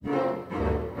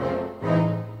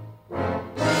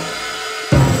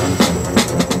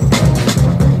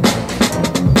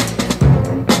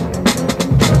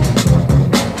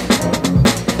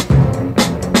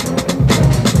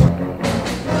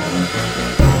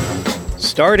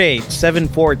Stardate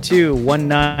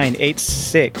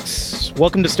 7421986.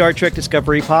 Welcome to Star Trek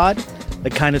Discovery Pod, the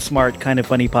kind of smart, kind of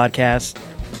funny podcast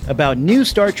about new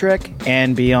Star Trek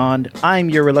and beyond. I'm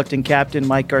your reluctant captain,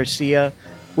 Mike Garcia.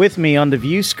 With me on the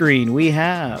view screen, we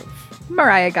have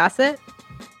Mariah Gossett,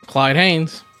 Clyde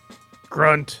Haynes,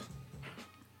 Grunt.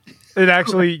 It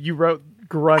actually, you wrote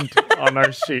Grunt on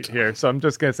our sheet here, so I'm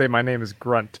just going to say my name is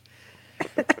Grunt.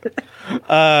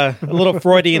 a little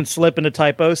Freudian slip in a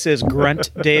typo, says Grunt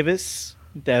Davis.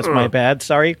 That's my bad,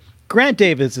 sorry. Grant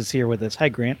Davis is here with us. Hi,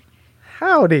 Grant.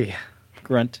 Howdy.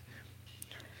 Grunt.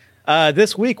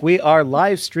 This week we are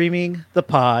live streaming the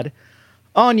pod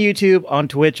on YouTube, on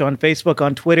Twitch, on Facebook,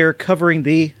 on Twitter, covering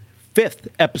the 5th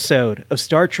episode of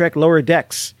Star Trek Lower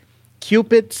Decks,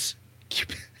 Cupid's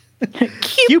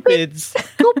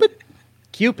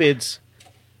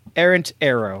Errant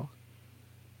Arrow.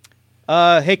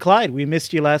 Hey, Clyde, we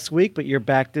missed you last week, but you're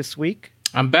back this week.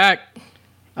 I'm back.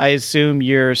 I assume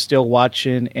you're still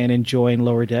watching and enjoying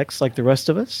Lower Decks like the rest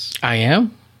of us? I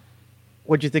am.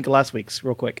 What'd you think of last week's,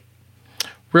 real quick?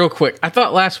 Real quick, I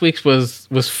thought last week's was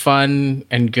fun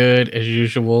and good as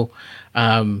usual.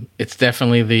 It's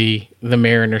definitely the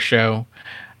Mariner show.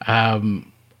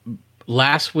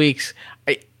 Last week's,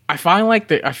 I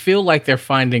feel like they're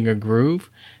finding a groove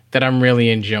that I'm really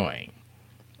enjoying.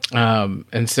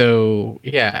 And so,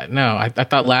 yeah, no, I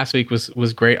thought last week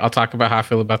was great. I'll talk about how I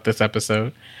feel about this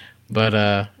episode. But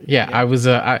I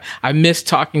missed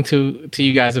talking to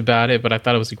you guys about it, but I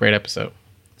thought it was a great episode.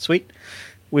 Sweet.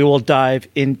 We will dive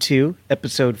into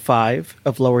episode 5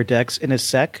 of Lower Decks in a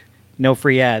sec. No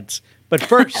free ads. But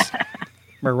first,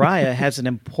 Mariah has an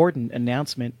important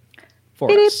announcement for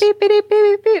us. beep, beep, beep,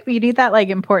 beep, beep. You need that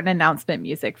important announcement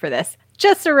music for this.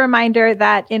 Just a reminder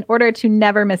that in order to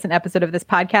never miss an episode of this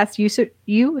podcast,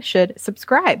 you should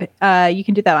subscribe. You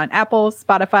can do that on Apple,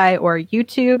 Spotify, or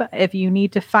YouTube. If you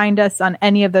need to find us on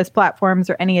any of those platforms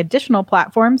or any additional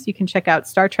platforms, you can check out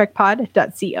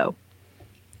StarTrekPod.co.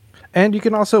 And you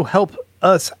can also help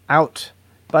us out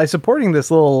by supporting this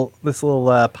little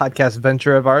podcast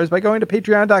venture of ours by going to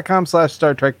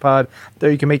patreon.com/StarTrekPod.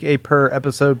 There you can make a per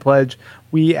episode pledge.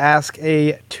 We ask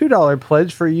a $2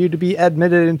 pledge for you to be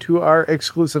admitted into our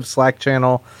exclusive Slack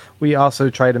channel. We also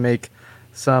try to make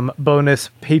some bonus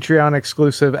Patreon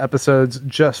exclusive episodes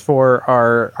just for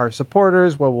our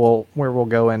supporters, where we'll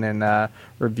go in and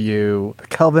review the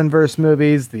Kelvinverse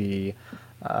movies, the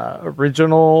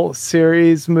original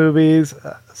series movies.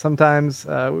 Sometimes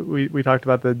we talked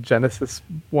about the Genesis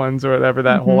ones or whatever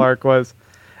that whole arc was,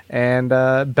 and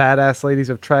Badass Ladies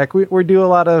of Trek. We do a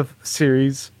lot of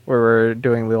series where we're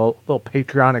doing little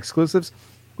Patreon exclusives.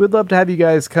 We'd love to have you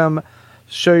guys come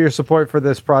show your support for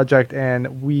this project,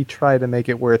 and we try to make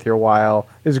it worth your while.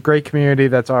 There's a great community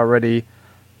that's already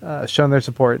shown their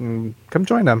support, and come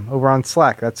join them over on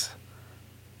Slack. That's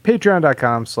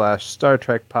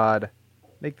patreon.com/StarTrekPod.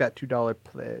 Make that $2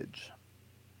 pledge.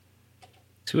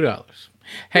 $2.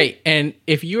 Hey, and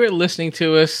if you are listening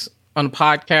to us on a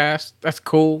podcast, that's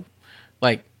cool.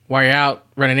 Like while you're out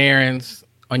running errands,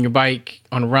 on your bike,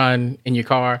 on a run, in your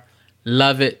car.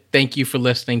 Love it. Thank you for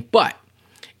listening. But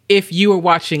if you are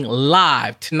watching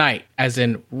live tonight, as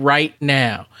in right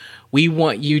now, we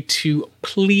want you to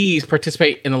please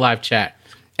participate in the live chat.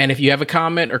 And if you have a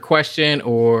comment or question,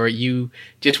 or you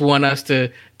just want us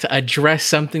to address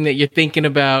something that you're thinking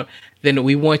about, then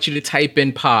we want you to type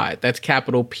in pod. That's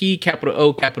capital P, capital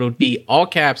O, capital D, all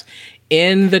caps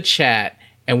in the chat,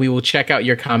 and we will check out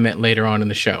your comment later on in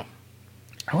the show.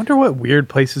 I wonder what weird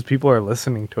places people are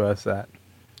listening to us at.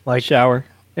 Like Shower.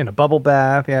 In a bubble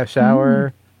bath,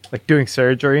 shower, like doing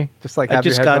surgery. Just like have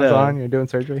your headphones on, you're doing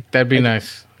surgery. That'd be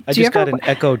nice. I just got an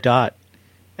Echo Dot,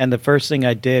 and the first thing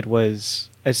I did was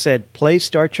I said, play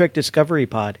Star Trek Discovery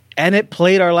Pod, and it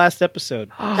played our last episode.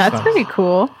 That's pretty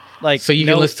cool. So you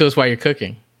can listen to us while you're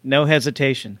cooking. No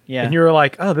hesitation. Yeah. And you were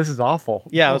like, oh, this is awful.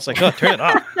 Yeah, I was like, oh, turn it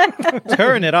off.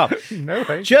 Turn it off. No,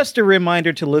 thank you. Just a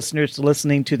reminder to listeners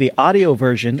listening to the audio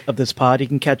version of this pod, you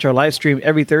can catch our live stream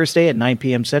every Thursday at 9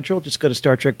 p.m. Central. Just go to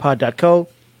StarTrekPod.co,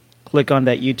 click on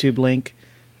that YouTube link.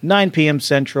 9 p.m.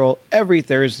 Central every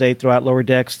Thursday throughout Lower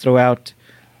Decks, throughout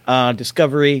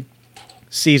Discovery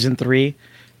Season 3.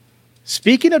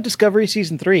 Speaking of Discovery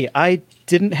Season 3, I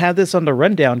didn't have this on the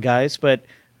rundown, guys, but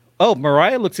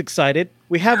Mariah looks excited.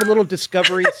 We have a little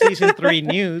Discovery Season 3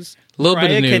 news. A little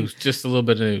bit of news, just a little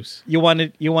bit of news. You want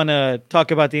to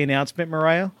talk about the announcement,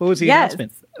 Mariah? What was the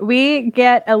announcement? We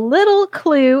get a little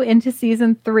clue into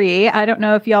Season 3. I don't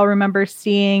know if y'all remember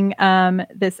seeing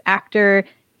this actor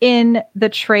in the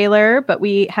trailer, but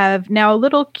we have now a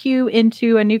little cue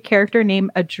into a new character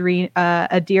named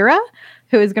Adira,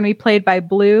 who is going to be played by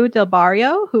Blue Del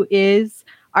Barrio, who is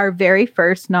our very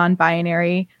first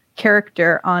non-binary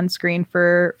character on screen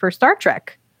for Star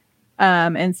Trek.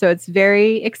 And so it's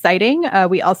very exciting.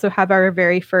 We also have our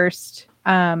very first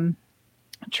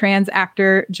trans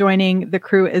actor joining the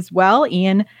crew as well,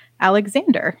 Ian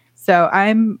Alexander. So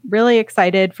I'm really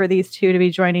excited for these two to be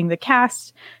joining the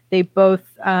cast. They both,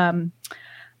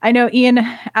 I know Ian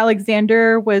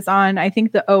Alexander was on, I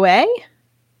think, the OA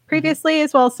previously,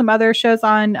 as well as some other shows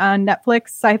on Netflix,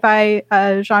 sci-fi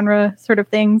genre sort of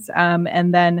things.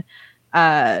 And then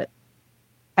I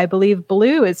believe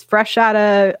Blue is fresh out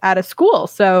of school.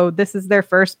 So this is their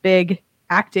first big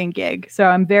acting gig. So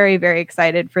I'm very, very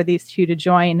excited for these two to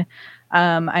join.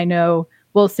 I know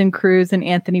Wilson Cruz and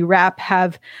Anthony Rapp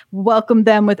have welcomed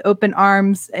them with open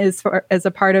arms as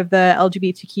a part of the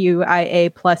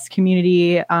LGBTQIA plus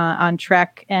community on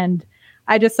Trek. And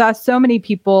I just saw so many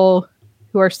people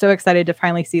who are so excited to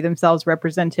finally see themselves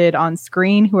represented on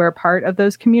screen, who are part of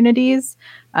those communities.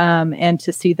 And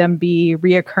to see them be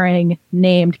reoccurring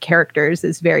named characters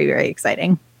is very, very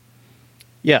exciting.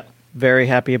 Yeah, very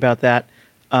happy about that.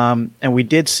 And we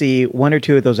did see one or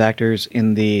two of those actors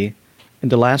in the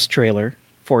last trailer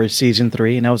for season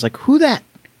 3, and I was like, who that?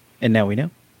 And now we know.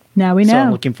 Now we know. So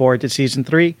I'm looking forward to season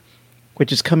 3,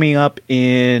 which is coming up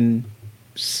in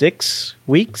 6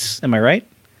 weeks. Am I right?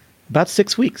 About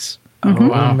 6 weeks. Oh,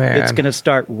 wow, man. It's going to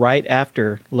start right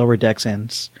after Lower Decks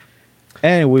ends,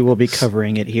 and we will be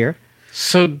covering it here.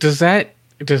 So does that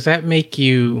make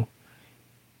you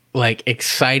like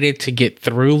excited to get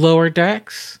through Lower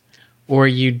Decks, or are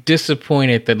you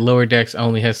disappointed that Lower Decks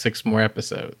only has 6 more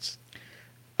episodes?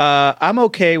 I'm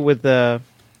okay with the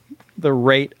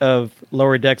rate of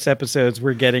Lower Decks episodes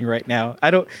we're getting right now. I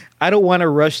don't want to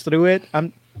rush through it.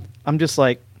 I'm just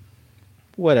like,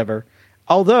 whatever.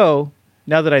 Although,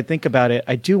 now that I think about it,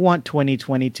 I do want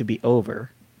 2020 to be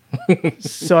over.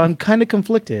 So I'm kind of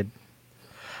conflicted.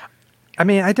 I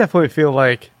mean, I definitely feel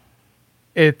like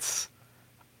it's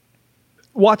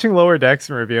watching Lower Decks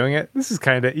and reviewing it. This is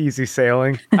kind of easy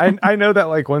sailing. I know that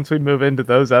like once we move into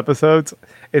those episodes,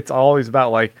 it's always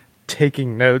about like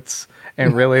taking notes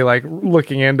and really like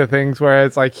looking into things.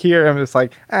 Whereas like here, I'm just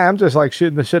like, I'm just like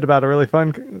shooting the shit about a really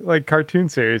fun like cartoon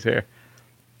series here.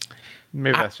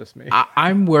 Maybe that's just me.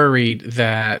 I'm worried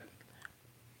that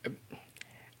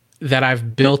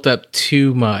I've built up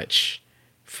too much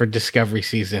for Discovery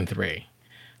season 3.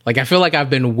 Like I feel like I've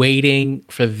been waiting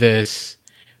for this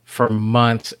for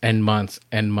months and months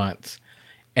and months.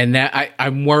 And that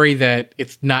I'm worried that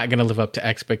it's not going to live up to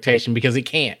expectation, because it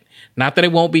can't. Not that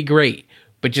it won't be great,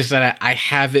 but just that I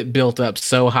have it built up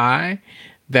so high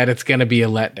that it's going to be a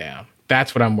letdown.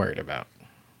 That's what I'm worried about.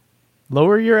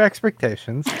 Lower your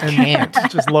expectations and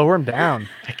just lower them down.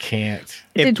 I can't.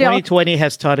 If 2020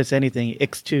 has taught us anything,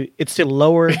 it's to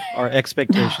lower our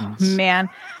expectations. Man.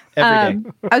 Every day.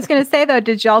 I was going to say, though,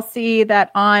 did y'all see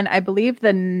that on, I believe,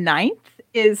 the 9th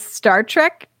is Star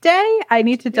Trek Day? I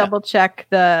need to double check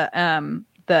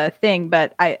the thing,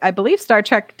 but I believe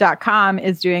StarTrek.com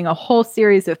is doing a whole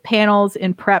series of panels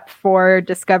in prep for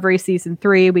Discovery Season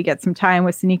 3. We get some time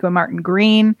with Sonequa Martin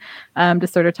Green to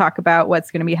sort of talk about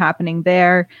what's going to be happening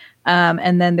there.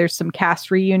 And then there's some cast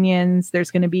reunions.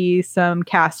 There's going to be some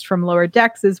cast from Lower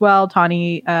Decks as well.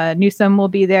 Tawny Newsome will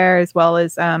be there, as well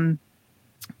as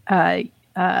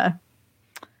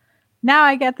now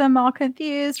I get them all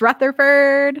confused.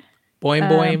 Rutherford.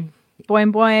 Boing.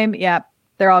 Boing. Yeah,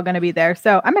 they're all going to be there.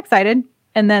 So I'm excited.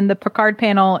 And then the Picard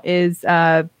panel is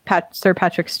Sir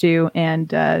Patrick Stew and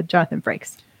Jonathan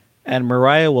Frakes. And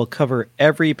Mariah will cover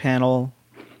every panel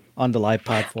on the live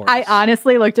pod for us. I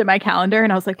honestly looked at my calendar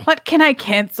and I was like, what can I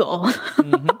cancel?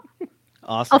 Mm-hmm.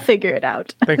 Awesome. I'll figure it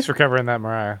out. Thanks for covering that,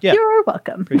 Mariah. Yeah. You're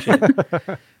welcome. Appreciate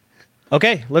it.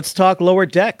 Okay, let's talk Lower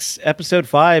Decks. Episode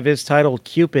 5 is titled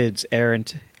Cupid's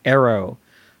Errant Arrow.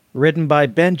 Written by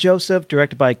Ben Joseph,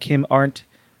 directed by Kim Arndt.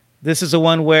 This is the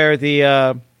one where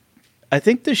I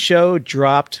think the show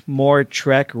dropped more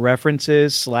Trek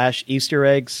references / Easter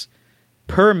eggs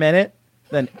per minute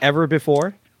than ever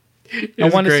before. I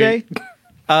want to say.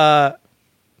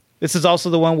 This is also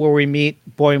the one where we meet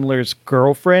Boimler's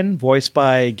girlfriend, voiced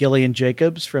by Gillian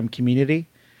Jacobs from Community.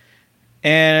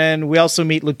 And we also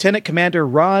meet Lieutenant Commander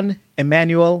Ron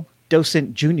Emanuel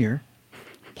Docent Jr.,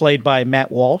 played by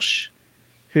Matt Walsh,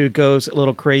 who goes a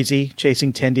little crazy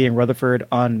chasing Tendi and Rutherford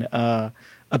on a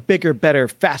bigger, better,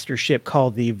 faster ship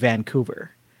called the Vancouver.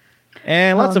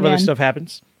 And lots of other stuff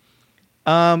happens.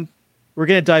 We're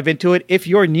going to dive into it. If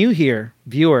you're new here,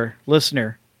 viewer,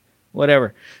 listener,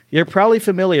 whatever, you're probably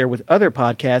familiar with other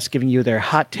podcasts giving you their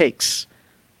hot takes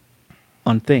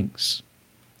on things.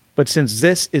 But since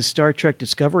this is Star Trek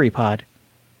Discovery Pod,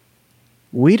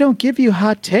 We don't give you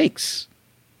hot takes.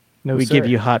 No, we sir. give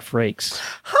you hot frakes.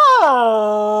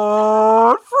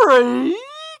 Hot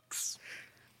freaks.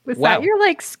 Was Wow. that your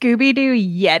like Scooby-Doo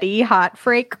Yeti hot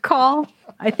freak call?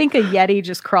 I think a Yeti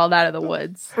just crawled out of the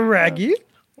woods. Raggy.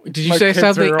 Did you My say kids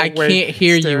something? are I awake, can't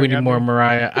hear you staring at anymore, me.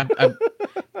 Mariah.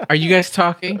 Are you guys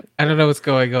talking? I don't know what's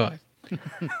going on.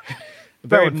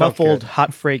 Very one felt muffled good.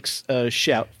 hot frakes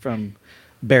shout from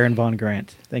Baron Von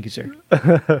Grant. Thank you, sir.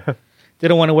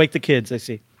 Didn't want to wake the kids, I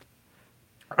see.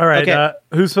 All right, Okay.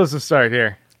 who's supposed to start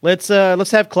here? Let's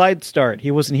have Clyde start. He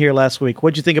wasn't here last week.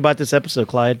 What'd you think about this episode,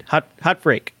 Clyde? Hot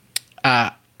frake.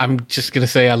 I'm just gonna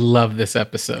say I love this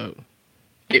episode.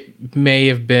 It may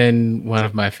have been one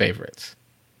of my favorites.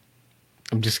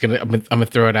 I'm gonna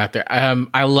throw it out there.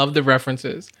 I love the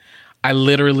references. I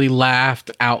literally laughed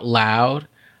out loud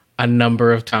a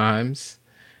number of times.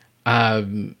 I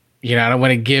don't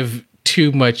want to give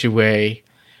too much away,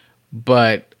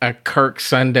 but a Kirk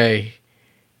Sunday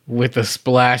with a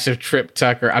splash of Trip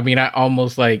Tucker. I mean, I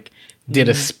almost like did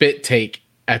a spit take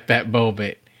at that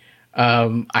moment.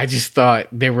 I just thought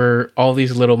there were all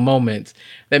these little moments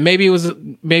that maybe it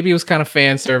was kind of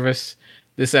fan service.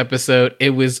 This episode,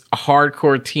 it was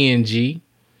hardcore TNG.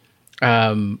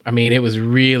 I mean, it was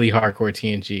really hardcore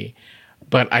TNG,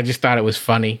 but I just thought it was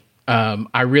funny.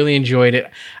 I really enjoyed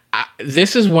it.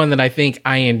 This is one that I think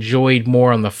I enjoyed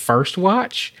more on the first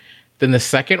watch than the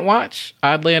second watch,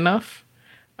 oddly enough.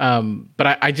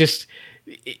 But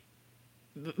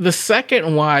the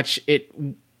second watch,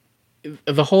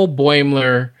 the whole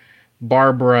Boimler,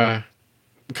 Barbara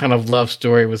kind of love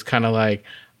story was kind of like,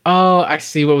 oh, I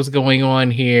see what was going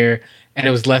on here. And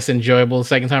it was less enjoyable the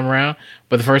second time around.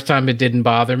 But the first time it didn't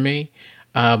bother me.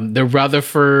 The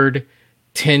Rutherford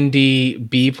Tendi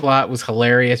B plot was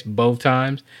hilarious both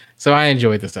times. So I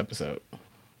enjoyed this episode.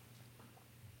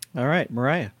 All right,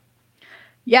 Mariah.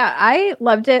 Yeah, I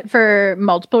loved it for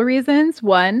multiple reasons.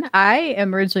 One, I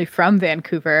am originally from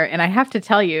Vancouver, and I have to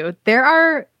tell you, there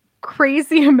are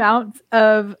crazy amounts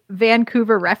of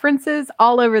Vancouver references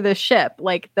all over the ship.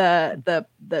 Like the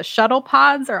shuttle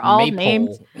pods are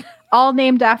all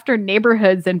named after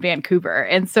neighborhoods in Vancouver.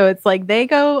 And so it's like they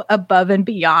go above and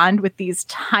beyond with these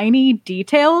tiny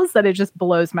details that it just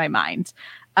blows my mind.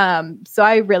 So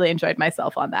I really enjoyed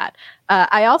myself on that.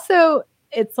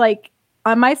 It's like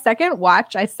on my second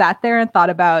watch, I sat there and thought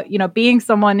about, being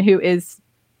someone who is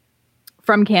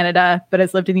from Canada, but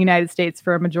has lived in the United States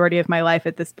for a majority of my life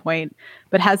at this point,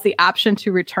 but has the option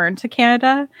to return to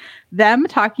Canada. Them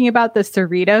talking about the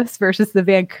Cerritos versus the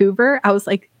Vancouver, I was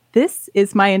like, this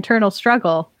is my internal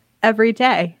struggle every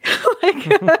day.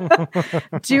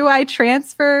 Do I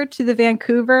transfer to the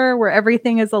Vancouver where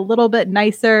everything is a little bit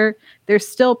nicer? There's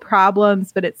still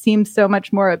problems, but it seems so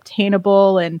much more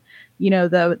obtainable. And,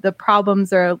 the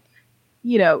problems are,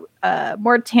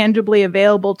 more tangibly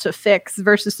available to fix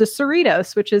versus the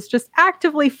Cerritos, which is just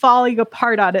actively falling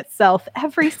apart on itself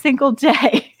every single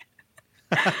day.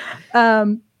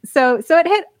 So it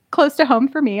hit close to home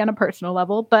for me on a personal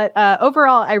level, but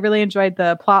overall, I really enjoyed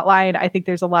the plot line. I think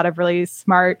there's a lot of really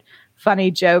smart,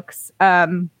 funny jokes.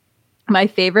 My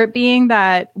favorite being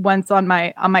that once on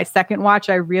my second watch,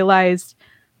 I realized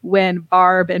when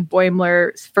Barb and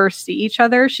Boimler first see each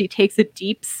other, she takes a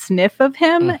deep sniff of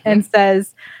him and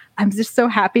says, "I'm just so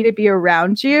happy to be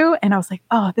around you." And I was like,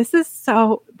 oh,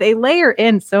 they layer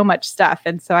in so much stuff.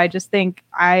 And so I just think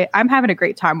I'm having a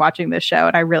great time watching this show,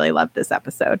 and I really love this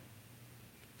episode.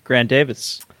 Grant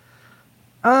Davis.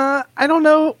 I don't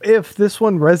know if this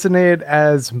one resonated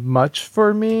as much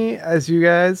for me as you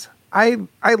guys. I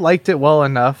liked it well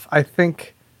enough. I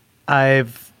think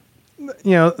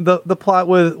the plot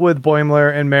with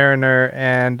Boimler and Mariner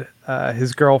and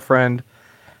his girlfriend,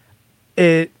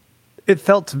 it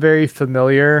felt very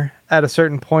familiar at a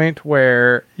certain point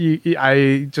where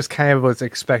I just kind of was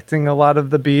expecting a lot of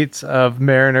the beats of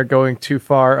Mariner going too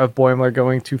far, of Boimler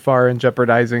going too far and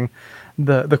jeopardizing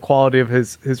the quality of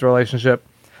his relationship.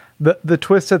 The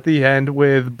twist at the end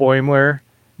with Boimler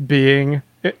being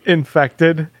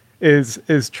infected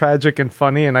is tragic and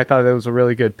funny, and I thought it was a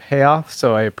really good payoff,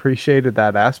 so I appreciated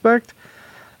that aspect.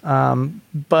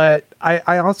 But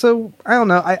I also, I don't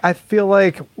know, I feel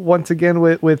like once again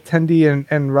with Tendi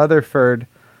and Rutherford,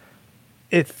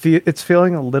 it's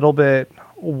feeling a little bit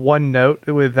one note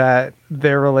with that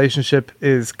their relationship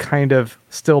is kind of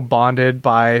still bonded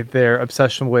by their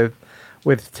obsession with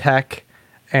tech,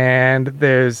 and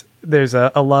there's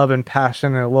a love and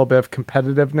passion and a little bit of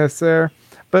competitiveness there.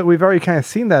 But we've already kind of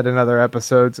seen that in other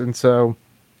episodes, and so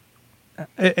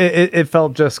it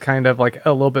felt just kind of like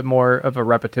a little bit more of a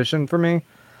repetition for me.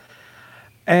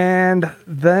 And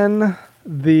then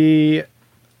the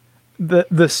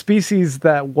the species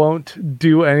that won't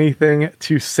do anything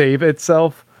to save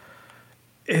itself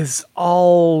is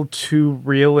all too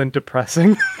real and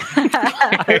depressing.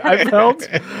 I felt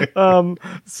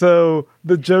so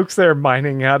the jokes they're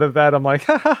mining out of that, I'm like,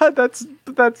 that's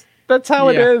how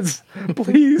it is.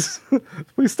 Please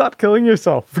stop killing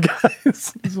yourself, guys.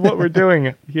 This is what we're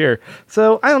doing here.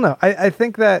 So I don't know. I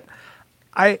think that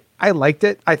I liked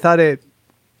it. I thought it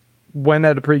went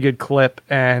at a pretty good clip,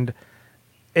 and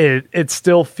it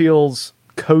still feels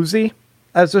cozy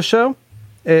as a show.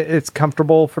 It's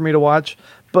comfortable for me to watch,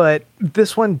 but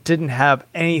this one didn't have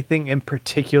anything in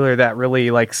particular that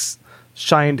really like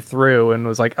shined through and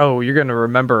was like, oh, you're going to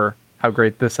remember how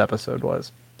great this episode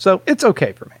was. So it's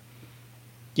okay for me.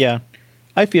 Yeah,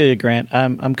 I feel you, Grant.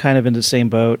 I'm kind of in the same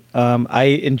boat. I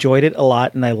enjoyed it a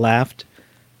lot, and I laughed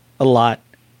a lot.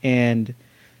 And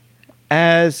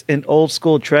as an old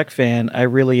school Trek fan, I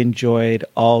really enjoyed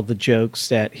all the jokes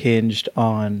that hinged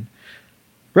on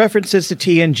references to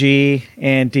TNG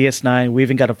and DS9. We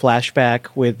even got a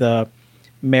flashback with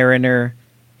Mariner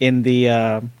in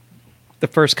the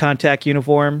First Contact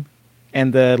uniform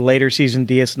and the later season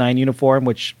DS9 uniform,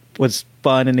 which was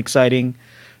fun and exciting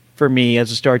for me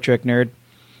as a Star Trek nerd.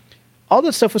 All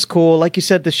this stuff was cool. Like you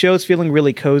said, the show's feeling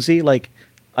really cozy. Like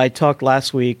I talked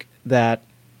last week that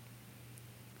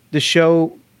the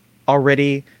show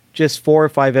already, just 4 or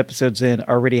 5 episodes in,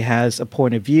 already has a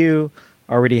point of view,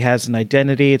 already has an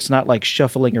identity. It's not like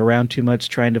shuffling around too much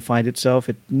trying to find itself.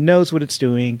 It knows what it's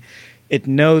doing. It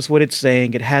knows what it's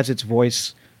saying. It has its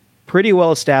voice pretty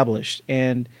well established.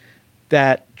 And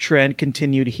that trend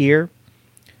continued here.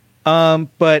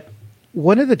 But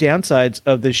one of the downsides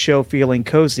of the show feeling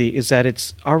cozy is that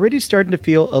it's already starting to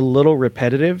feel a little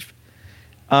repetitive.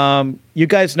 You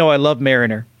guys know I love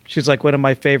Mariner. She's like one of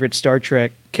my favorite Star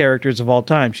Trek characters of all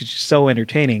time. She's just so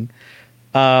entertaining.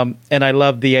 And I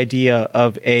love the idea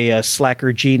of a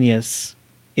slacker genius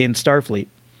in Starfleet.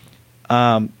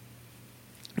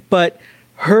 But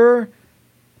her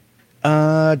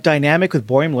dynamic with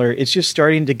Boimler is just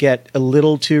starting to get a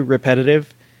little too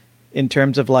repetitive in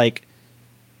terms of like,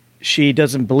 she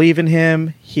doesn't believe in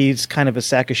him. He's kind of a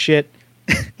sack of shit.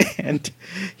 And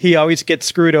he always gets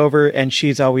screwed over and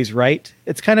she's always right.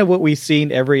 It's kind of what we've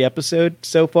seen every episode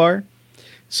so far.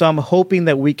 So I'm hoping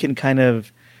that we can kind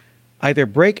of either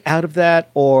break out of that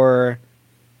or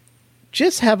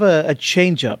just have a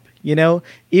change up, you know,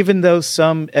 even though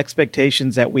some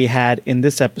expectations that we had in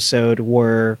this episode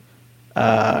were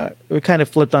kind of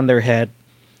flipped on their head.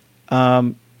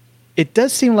 It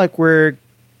does seem like we're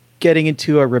getting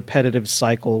into a repetitive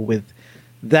cycle with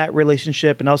that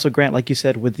relationship, and also, Grant, like you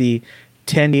said, with the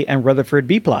Tendi and Rutherford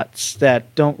B plots that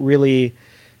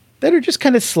are just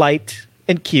kind of slight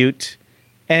and cute,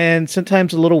 and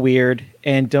sometimes a little weird,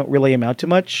 and don't really amount to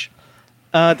much.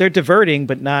 They're diverting,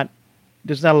 but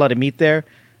there's not a lot of meat there.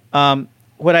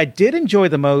 What I did enjoy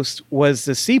the most was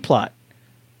the C plot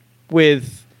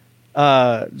with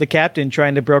the captain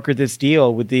trying to broker this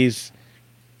deal with these,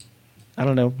 I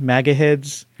don't know, MAGA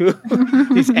heads,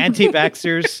 these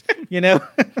anti-vaxxers, you know.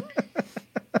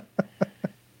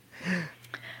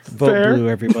 Vote Fair. blue,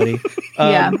 everybody.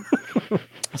 Yeah.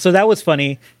 So that was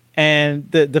funny, and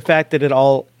the fact that it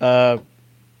all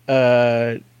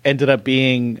ended up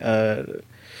being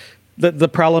the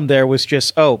problem there was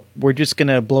just, we're just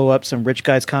gonna blow up some rich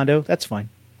guy's condo. That's fine.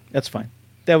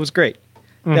 That was great.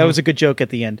 Mm-hmm. That was a good joke at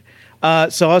the end.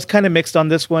 So I was kind of mixed on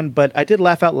this one, but I did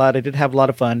laugh out loud. I did have a lot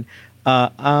of fun.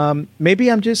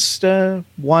 Maybe I'm just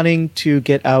wanting to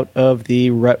get out of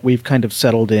the rut we've kind of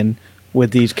settled in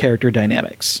with these character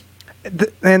dynamics.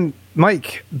 And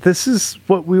Mike, this is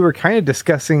what we were kind of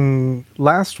discussing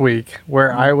last week,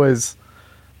 where I was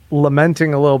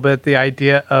lamenting a little bit the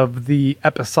idea of the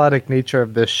episodic nature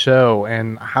of this show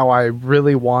and how I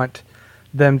really want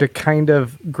them to kind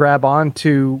of grab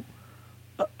onto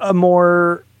a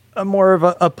more of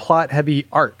a plot heavy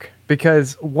arc,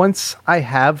 because once I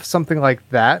have something like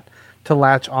that to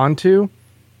latch onto,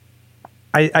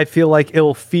 I feel like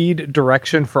it'll feed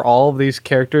direction for all of these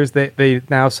characters. They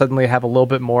now suddenly have a little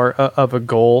bit more of a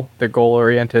goal. They're goal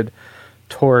oriented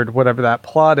toward whatever that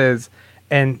plot is,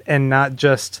 and not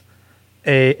just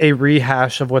a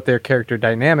rehash of what their character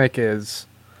dynamic is.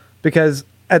 Because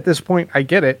at this point, I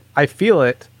get it, I feel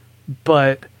it,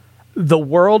 but the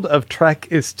world of Trek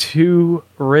is too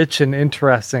rich and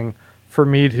interesting for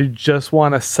me to just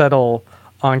want to settle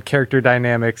on character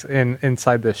dynamics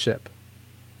inside the ship.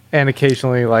 And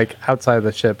occasionally, like, outside of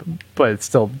the ship, but it's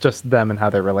still just them and how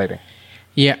they're relating.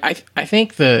 Yeah, I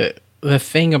think the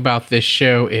thing about this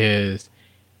show is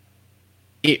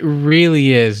it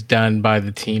really is done by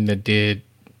the team that did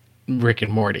Rick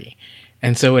and Morty.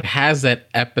 And so it has that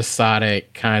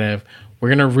episodic kind of, we're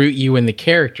going to root you in the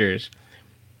characters,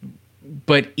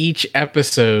 but each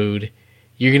episode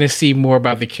you're going to see more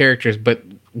about the characters, but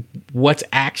what's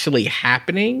actually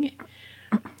happening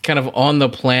kind of on the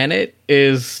planet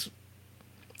is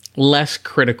less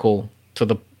critical to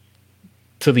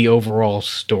the overall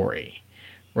story,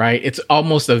 right? It's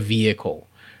almost a vehicle,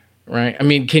 right? I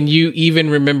mean, can you even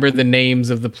remember the names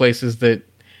of the places that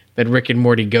Rick and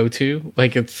Morty go to?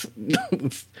 Like it's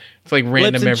like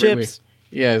random everywhere.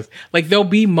 Yes. Like there'll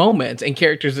be moments and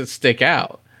characters that stick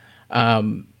out.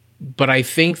 But I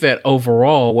think that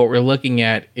overall what we're looking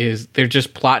at is they're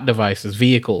just plot devices,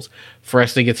 vehicles for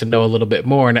us to get to know a little bit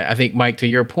more. And I think, Mike, to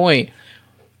your point,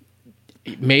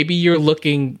 maybe you're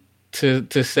looking to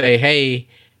say, hey,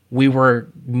 we were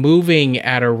moving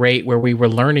at a rate where we were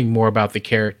learning more about the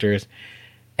characters,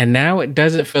 and now it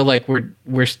doesn't feel like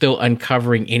we're still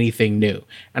uncovering anything new.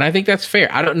 And I think that's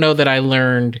fair. I don't know that I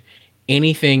learned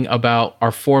anything about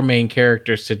our four main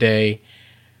characters today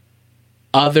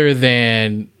other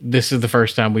than this is the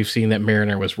first time we've seen that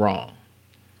Mariner was wrong,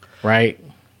 right?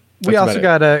 We also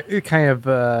got a kind of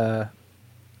I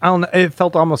don't know, it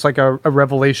felt almost like a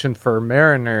revelation for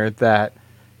Mariner that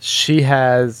she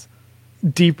has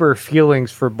deeper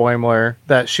feelings for Boimler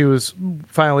that she was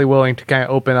finally willing to kind of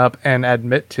open up and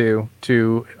admit to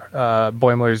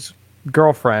Boimler's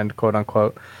girlfriend, quote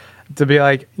unquote, to be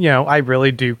like, I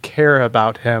really do care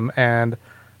about him, and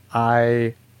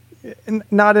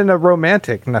not in a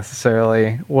romantic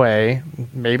necessarily way.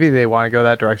 Maybe they want to go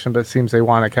that direction, but it seems they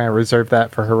want to kind of reserve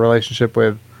that for her relationship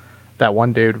with that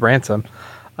one dude, Ransom.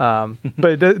 But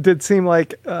it did seem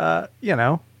like,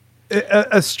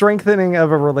 a strengthening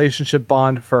of a relationship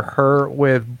bond for her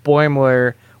with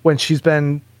Boimler when she's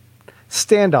been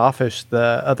standoffish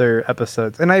the other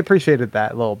episodes. And I appreciated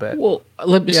that a little bit. Well,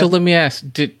 so let me ask,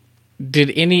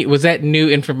 was that new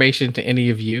information to any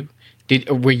of you?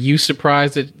 Were you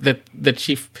surprised that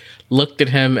she looked at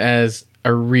him as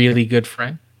a really good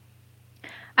friend?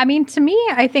 I mean, to me,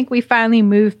 I think we finally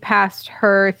moved past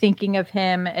her thinking of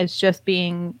him as just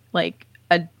being like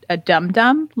a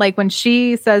dum-dum. Like when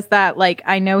she says that, like,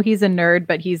 I know he's a nerd,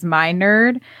 but he's my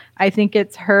nerd. I think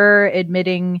it's her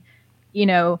admitting,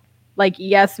 like,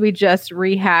 yes, we just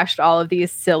rehashed all of these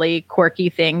silly, quirky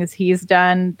things he's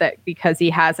done that because he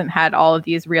hasn't had all of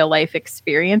these real life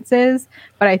experiences.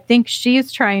 But I think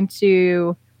she's trying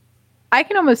to, I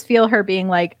can almost feel her being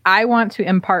like, I want to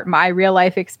impart my real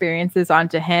life experiences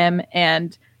onto him.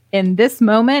 And in this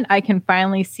moment, I can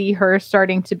finally see her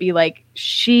starting to be like,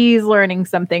 she's learning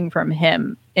something from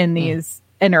him in these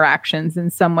interactions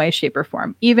in some way, shape, or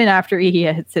form, even after he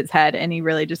hits his head and he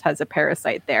really just has a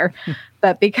parasite there.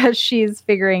 But because she's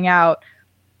figuring out,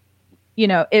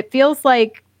 it feels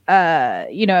like,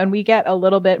 and we get a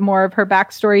little bit more of her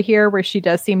backstory here where she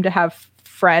does seem to have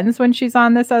friends when she's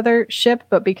on this other ship,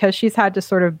 but because she's had to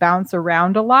sort of bounce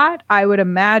around a lot, I would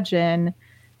imagine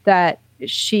that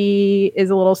she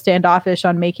is a little standoffish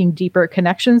on making deeper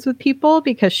connections with people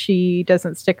because she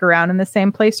doesn't stick around in the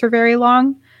same place for very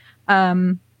long,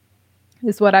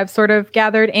 is what I've sort of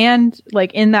gathered. And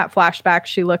like in that flashback,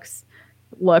 she looks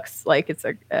like it's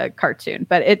a cartoon,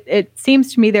 but it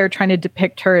seems to me they're trying to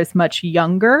depict her as much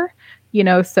younger,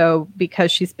 so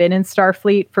because she's been in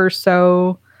Starfleet for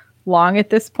so long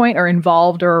at this point, or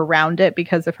involved or around it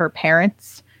because of her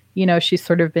parents, she's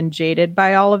sort of been jaded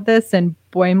by all of this, and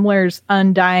Boimler's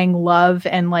undying love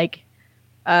and like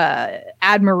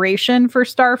admiration for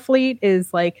Starfleet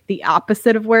is like the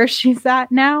opposite of where she's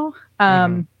at now.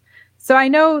 So I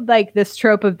know like this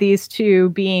trope of these two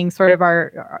being sort of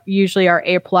usually our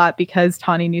A plot because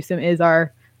Tawny Newsome is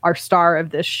our star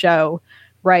of this show,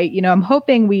 right? I'm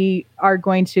hoping we are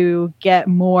going to get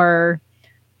more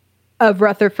of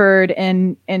Rutherford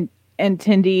and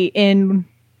Tendi in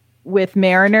with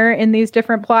Mariner in these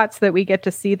different plots, that we get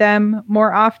to see them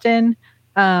more often.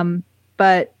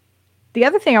 But the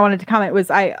other thing I wanted to comment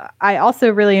was I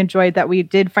also really enjoyed that we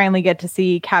did finally get to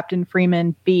see Captain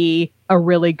Freeman be a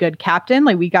really good captain.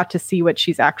 Like we got to see what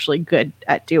she's actually good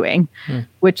at doing,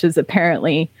 which is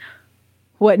apparently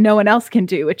what no one else can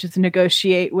do, which is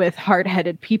negotiate with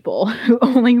hard-headed people who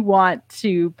only want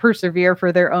to persevere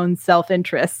for their own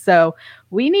self-interest. So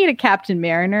we need a Captain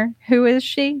Mariner. Who is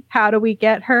she? How do we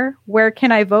get her? Where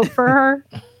can I vote for her?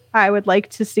 I would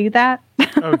like to see that.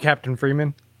 Oh, Captain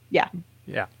Freeman? Yeah.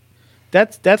 Yeah.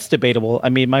 That's debatable. I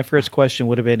mean, my first question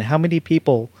would have been, how many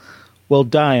people will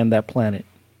die on that planet?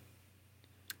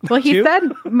 Well, he said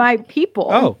my people.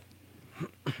 Oh.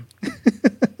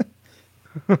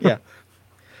 Yeah.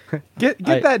 Get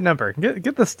that number.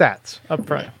 Get the stats up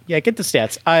front. Yeah, get the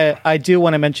stats. I do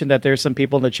want to mention that there's some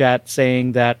people in the chat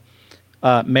saying that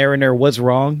Mariner was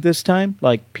wrong this time,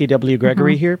 like P.W.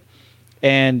 Gregory here.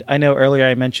 And I know earlier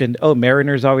I mentioned,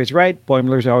 Mariner's always right.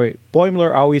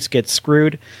 Boimler always gets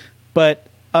screwed. But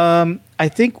I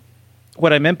think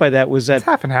what I meant by that was that It's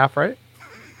half and half, right?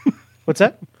 what's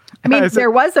that? I mean, Is it- there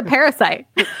was a parasite.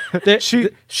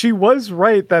 She was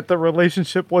right that the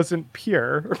relationship wasn't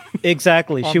pure.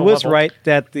 Exactly. On She the was level. right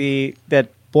that that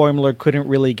Boimler couldn't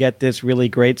really get this really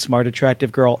great, smart,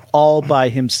 attractive girl all by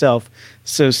himself,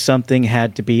 so something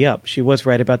had to be up. She was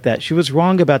right about that. She was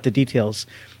wrong about the details.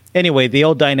 Anyway, the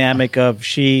old dynamic of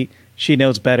she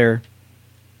knows better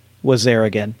was there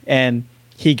again, and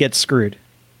he gets screwed.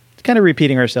 It's kind of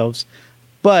repeating ourselves,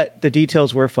 but the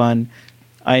details were fun.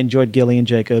 I enjoyed Gillian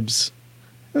Jacobs.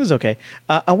 It was okay.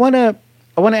 I want to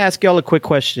ask y'all a quick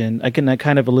question. I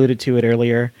kind of alluded to it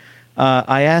earlier.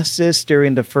 I asked this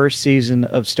during the first season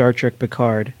of Star Trek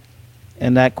Picard,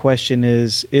 and that question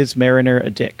is Mariner a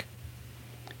dick?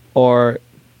 Or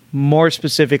more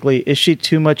specifically, is she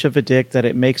too much of a dick that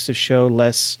it makes the show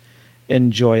less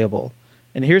enjoyable?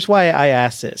 And here's why I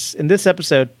asked this. In this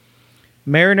episode,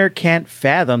 Mariner can't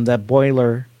fathom that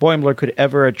Boimler could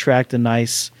ever attract a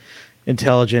nice,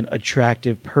 intelligent,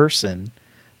 attractive person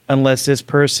unless this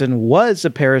person was a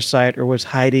parasite or was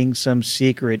hiding some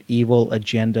secret evil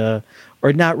agenda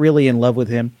or not really in love with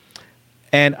him.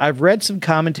 And I've read some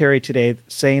commentary today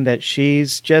saying that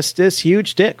she's just this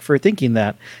huge dick for thinking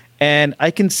that. And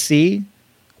I can see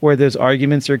where those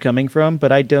arguments are coming from,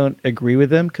 but I don't agree with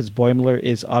them because Boimler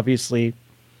is obviously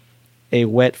a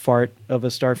wet fart of a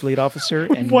Starfleet officer.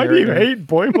 And Why do you Mariner- hate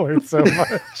Boimler so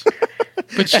much?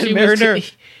 But she Mariner-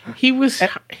 he was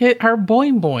hit her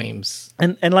boings.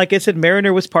 And like I said,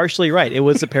 Mariner was partially right. It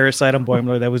was the parasite on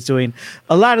Boimler that was doing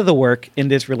a lot of the work in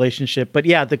this relationship. But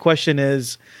yeah, the question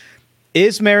is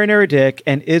Mariner a dick?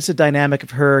 And is the dynamic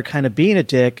of her kind of being a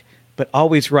dick, but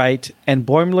always right, and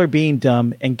Boimler being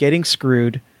dumb and getting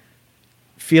screwed,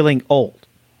 feeling old?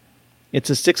 It's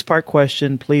a 6-part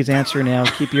question. Please answer now.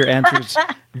 Keep your answers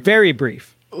very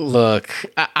brief. Look,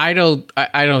 I don't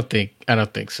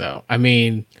think so. I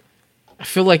mean, I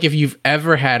feel like if you've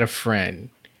ever had a friend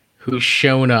who's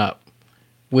shown up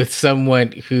with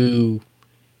someone who,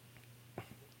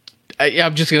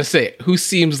 I'm just gonna say it, who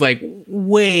seems like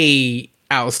way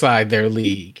outside their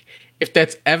league, if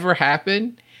that's ever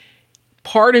happened,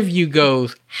 part of you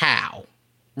goes, how?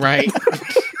 Right?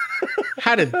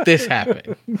 How did this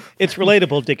happen? It's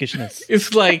relatable dickishness.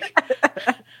 It's like,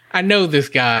 I know this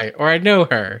guy or I know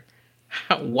her.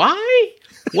 Why?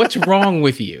 What's wrong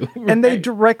with you? And they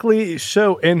directly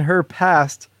show in her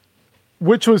past,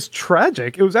 which was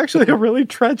tragic. It was actually a really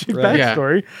tragic Right. Yeah.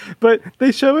 backstory. But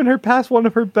they show in her past one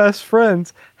of her best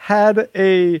friends had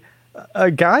a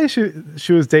guy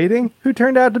she was dating who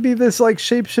turned out to be this like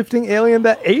shape-shifting alien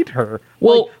that ate her.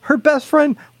 Well- Like, her best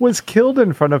friend was killed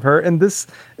in front of her, and this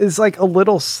is like a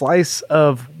little slice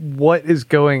of what is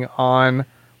going on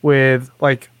with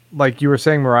like you were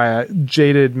saying, Mariah,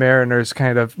 jaded Mariner's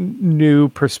kind of new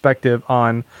perspective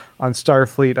on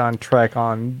Starfleet, on Trek,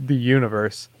 on the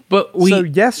universe. But So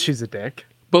yes, she's a dick.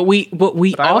 But we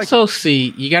I also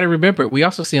see, you got to remember, we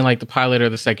also see in like the pilot or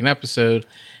the second episode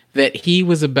that he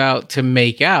was about to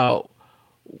make out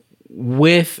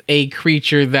with a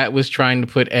creature that was trying to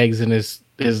put eggs in his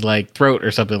like throat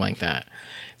or something like that.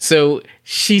 So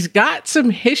she's got some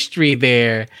history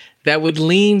there that would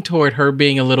lean toward her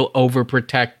being a little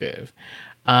overprotective.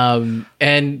 And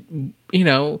you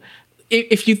know,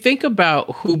 if you think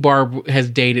about who Barb has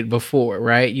dated before,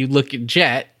 right? You look at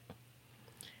Jet,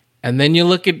 and then you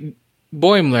look at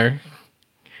Boimler,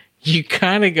 you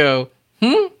kind of go,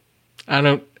 I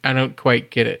don't quite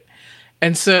get it.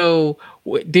 And so,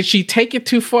 did she take it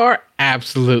too far?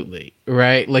 Absolutely,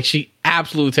 right? Like she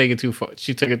absolutely take it too far.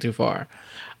 She took it too far.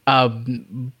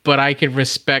 But I can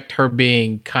respect her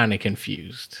being kind of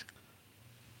confused.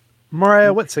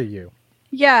 Mariah, what say you?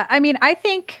 Yeah, I mean, I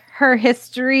think her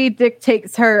history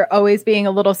dictates her always being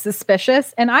a little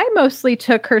suspicious. And I mostly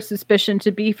took her suspicion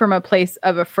to be from a place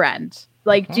of a friend.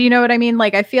 Like, do you know what I mean?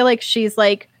 Like, I feel like she's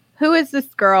like, who is this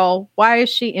girl? Why is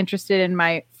she interested in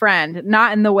my friend?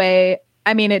 Not in the way,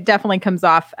 I mean, it definitely comes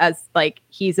off as like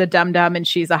he's a dum-dum and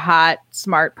she's a hot,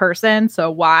 smart person. So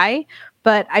why?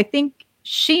 But I think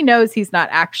she knows he's not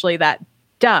actually that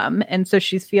dumb. And so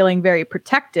she's feeling very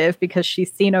protective because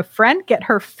she's seen a friend get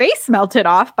her face melted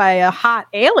off by a hot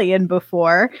alien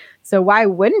before. So why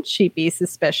wouldn't she be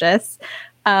suspicious?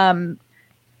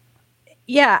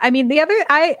 Yeah, I mean,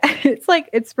 it's like,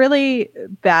 it's really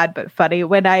bad, but funny.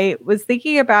 When I was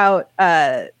thinking about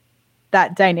that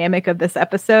dynamic of this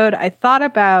episode, I thought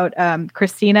about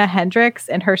Christina Hendricks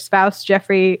and her spouse,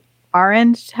 Jeffrey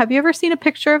Arend. Have you ever seen a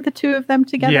picture of the two of them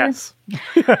together? Yes.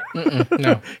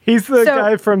 No. He's the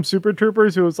guy from Super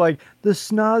Troopers who was like, the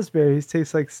snozberries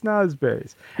taste like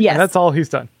snozberries. Yes. And that's all he's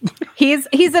done. He's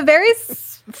a very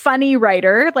funny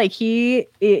writer. Like he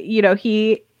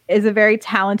is a very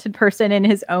talented person in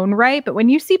his own right. But when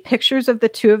you see pictures of the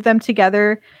two of them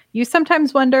together, you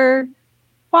sometimes wonder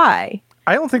why.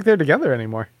 I don't think they're together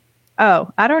anymore.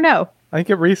 Oh, I don't know. I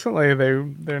think recently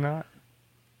they're not.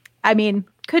 I mean,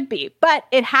 could be, but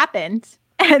it happened.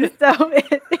 And so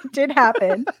it did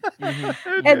happen.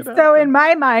 And so in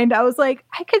my mind, I was like,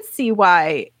 I could see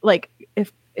why, like,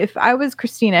 if I was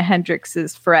Christina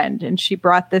Hendricks's friend and she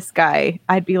brought this guy,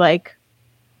 I'd be like,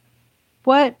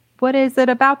 what is it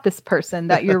about this person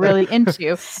that you're really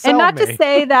into? And not to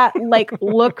say that like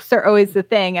looks are always the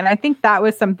thing. And I think that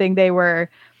was something they were,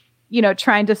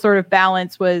 trying to sort of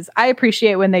balance. Was I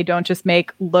appreciate when they don't just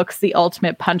make looks the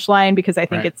ultimate punchline, because I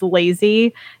think it's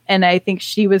lazy. And I think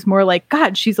she was more like,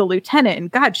 God, she's a lieutenant, and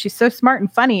God, she's so smart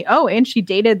and funny. Oh, and she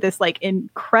dated this like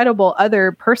incredible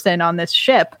other person on this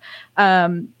ship,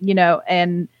 and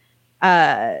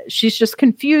she's just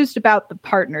confused about the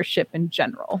partnership in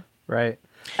general. Right.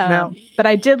 But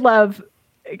I did love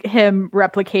him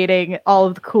replicating all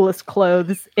of the coolest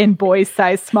clothes in boys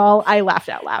size small. I laughed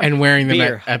out loud. And wearing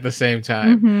them at the same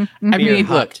time. I mean,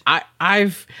 look, I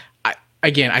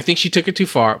think she took it too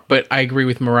far, but I agree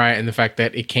with Mariah in the fact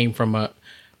that it came from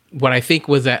what I think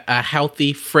was a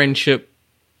healthy friendship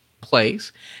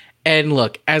place. And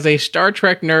look, as a Star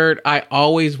Trek nerd, I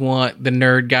always want the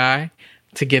nerd guy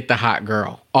to get the hot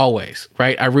girl. Always,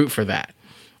 right? I root for that.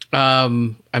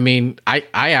 I mean, I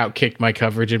outkicked my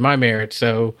coverage in my marriage,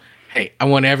 so hey, I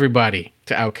want everybody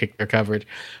to outkick their coverage.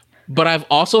 But I've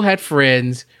also had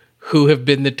friends who have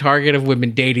been the target of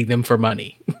women dating them for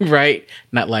money, right?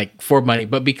 Not like for money,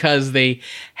 but because they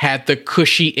had the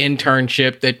cushy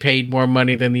internship that paid more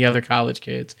money than the other college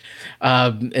kids.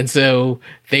 And so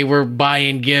they were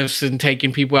buying gifts and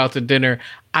taking people out to dinner.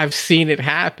 I've seen it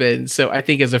happen. So I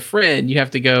think as a friend, you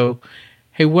have to go,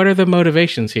 hey, what are the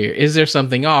motivations here? Is there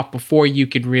something off before you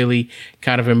can really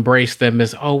kind of embrace them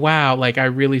as, oh, wow, like I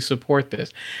really support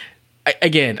this. I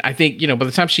think, by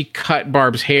the time she cut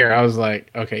Barb's hair, I was like,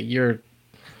 okay, you're...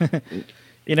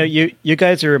 you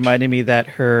guys are reminding me that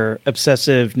her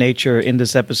obsessive nature in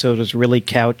this episode was really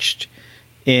couched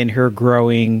in her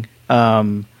growing,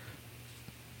 devotion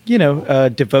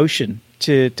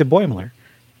to Boimler.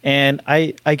 And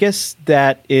I guess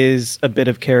that is a bit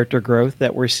of character growth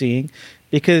that we're seeing,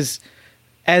 because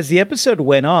as the episode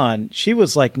went on, she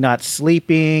was like not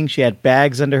sleeping. She had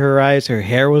bags under her eyes. Her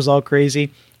hair was all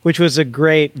crazy, which was a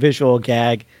great visual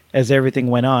gag as everything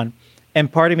went on. And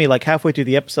part of me, like halfway through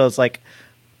the episode, is like,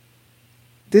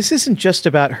 this isn't just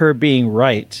about her being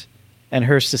right and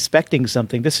her suspecting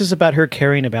something. This is about her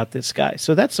caring about this guy.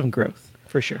 So that's some growth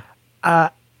for sure.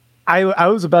 I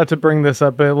was about to bring this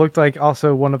up, but it looked like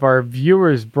also one of our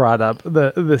viewers brought up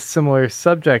the similar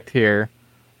subject here.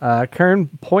 Kern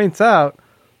points out,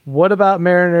 what about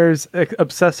Mariner's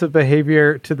obsessive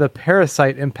behavior to the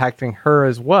parasite impacting her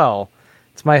as well?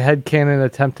 It's my headcanon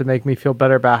attempt to make me feel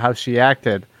better about how she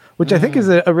acted, which I think is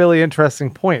a really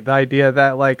interesting point. The idea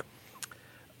that like,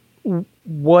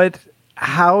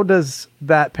 how does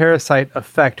that parasite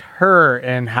affect her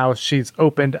and how she's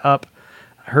opened up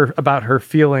about her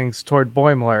feelings toward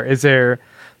Boimler? Is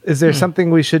there something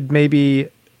we should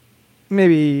maybe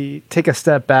take a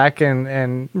step back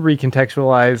and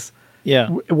recontextualize? Yeah.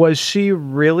 Was she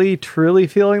really truly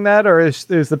feeling that, or is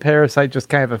the parasite just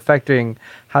kind of affecting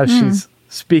how she's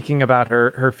speaking about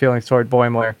her feelings toward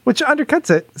Boimler, which undercuts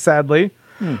it, sadly.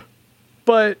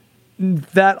 But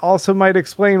that also might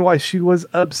explain why she was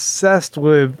obsessed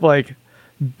with like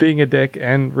being a dick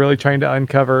and really trying to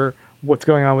uncover what's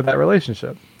going on with that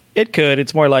relationship. It could.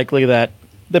 It's more likely that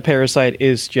the parasite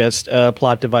is just a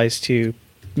plot device to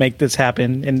make this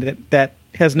happen, and that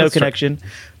has no connection.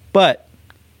 But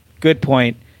good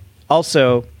point.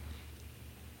 Also,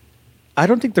 I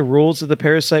don't think the rules of the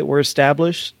parasite were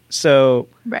established. So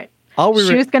right.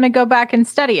 She was going to go back and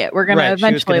study it. We're going to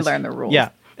eventually learn the rules. Yeah.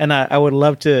 And I would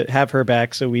love to have her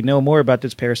back so we know more about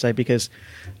this parasite, because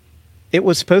it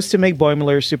was supposed to make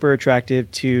Boimler super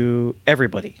attractive to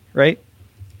everybody, right?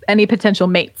 Any potential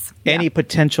mates. Any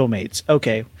potential mates.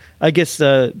 Okay. I guess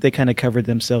they kind of covered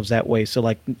themselves that way. So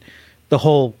like the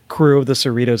whole crew of the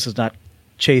Cerritos is not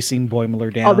chasing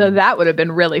Boimler down. Although that would have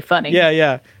been really funny.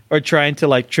 Yeah. Or trying to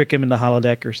like trick him in the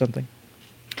holodeck or something.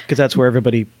 Because that's where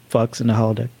everybody fucks in the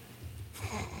holodeck.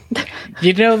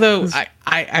 Though,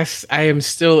 I am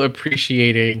still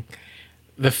appreciating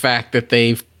the fact that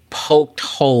they've poked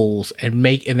holes and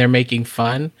they're making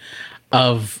fun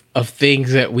of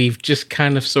things that we've just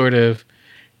kind of sort of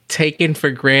taken for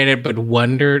granted but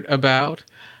wondered about.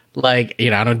 Like,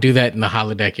 I don't do that in the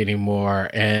holodeck anymore,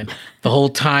 and the whole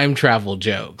time travel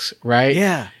jokes, right?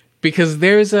 Yeah. Because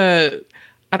there's a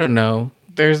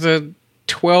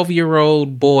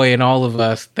 12-year-old boy in all of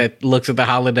us that looks at the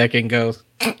holodeck and goes,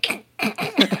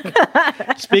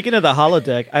 Speaking of the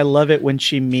holodeck, I love it when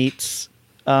she meets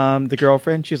the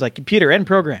girlfriend. She's like, computer end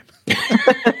program.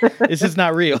 This is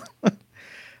not real.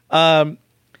 Like,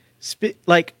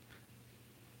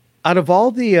 out of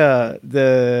all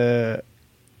the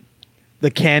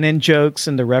canon jokes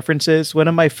and the references, one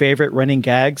of my favorite running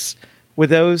gags with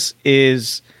those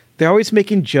is they're always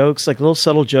making jokes, like little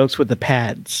subtle jokes with the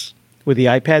pads, with the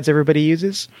iPads everybody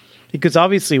uses. Because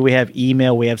obviously we have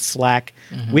email, we have Slack.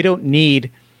 Mm-hmm. We don't need,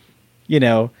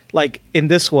 like in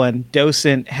this one,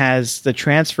 Docent has the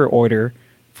transfer order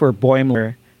for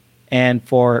Boimler and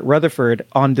for Rutherford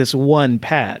on this one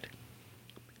pad.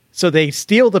 So they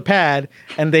steal the pad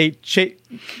and they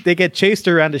get chased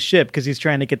around the ship because he's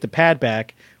trying to get the pad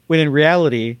back. When in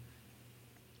reality,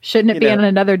 shouldn't it be on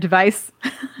another device?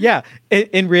 Yeah,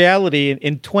 in reality,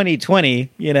 in 2020,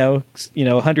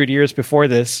 100 years before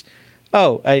this,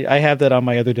 I have that on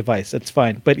my other device. That's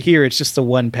fine. But here it's just the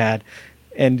one pad,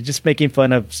 and just making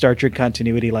fun of Star Trek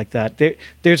continuity like that.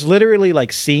 There's literally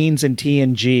like scenes in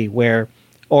TNG where.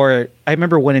 Or I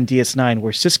remember one in DS9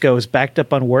 where Cisco is backed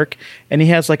up on work and he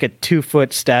has like a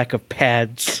 2-foot stack of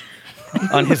pads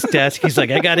on his desk. He's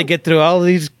like, I got to get through all of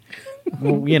these,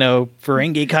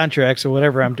 Ferengi contracts or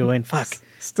whatever I'm doing. Fuck.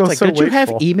 Still like, so don't you have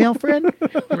wasteful. email, friend?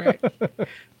 right.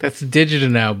 That's digital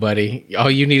now, buddy. All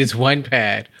you need is one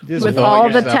pad. With all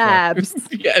the tabs.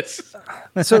 Yes.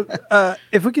 So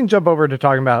if we can jump over to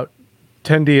talking about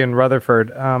Tendi and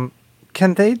Rutherford,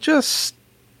 can they just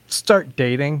start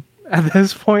dating at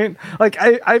this point? Like,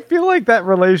 I feel like that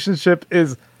relationship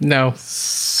is No.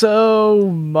 so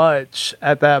much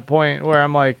at that point where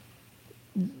I'm like,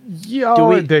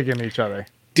 y'all are digging each other.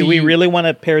 Do we really want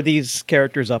to pair these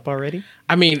characters up already?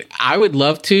 I mean, I would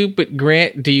love to, but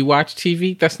Grant, do you watch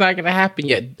TV? That's not going to happen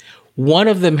yet. One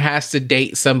of them has to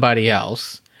date somebody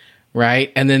else,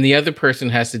 right? And then the other person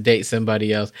has to date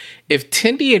somebody else. If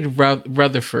Tendi and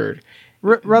Rutherford...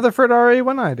 Rutherford already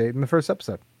went on a date in the first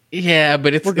episode. Yeah,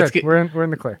 but We're good. We're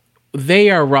in the clear. They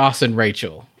are Ross and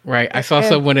Rachel, right? I saw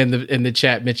someone in the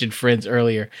chat mentioned Friends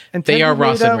earlier. And they Tendi are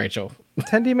Ross made and out- Rachel.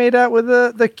 Tendi made out with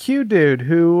the Q dude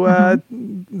who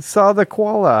saw the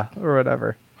koala or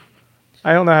whatever.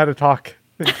 I don't know how to talk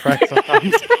in Trek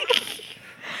sometimes.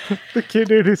 The Q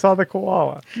dude who saw the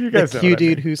koala. You guys The know Q what I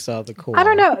dude mean. who saw the cool. I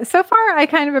don't know. So far, I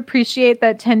kind of appreciate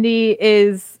that Tendi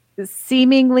is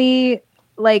seemingly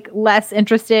like less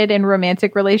interested in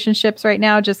romantic relationships right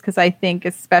now, just because I think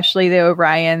especially the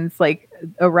Orions, like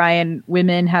Orion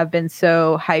women have been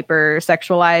so hyper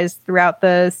sexualized throughout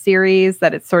the series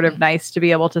that it's sort of nice to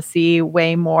be able to see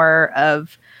way more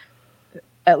of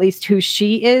at least who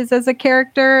she is as a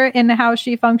character and how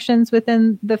she functions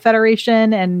within the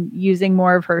Federation, and using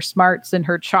more of her smarts and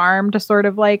her charm to sort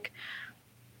of like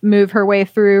move her way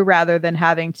through rather than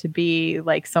having to be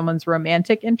like someone's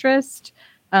romantic interest.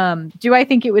 Do I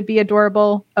think it would be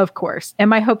adorable? Of course.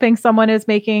 Am I hoping someone is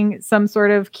making some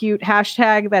sort of cute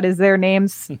hashtag that is their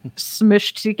names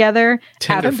smushed together?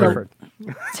 Tenderford.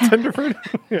 Tenderford?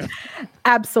 Yeah.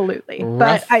 Absolutely.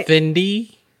 But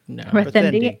Ruthendy? No.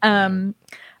 Ruthendy.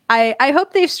 I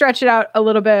hope they stretch it out a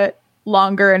little bit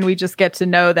longer and we just get to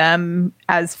know them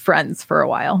as friends for a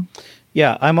while.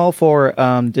 Yeah, I'm all for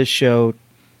this show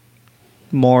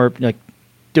more like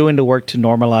doing the work to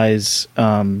normalize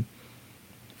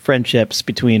friendships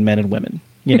between men and women.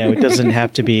 It doesn't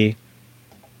have to be.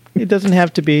 It doesn't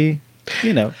have to be.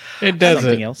 It doesn't.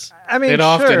 Something else. I mean, It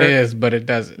often sure, is, but it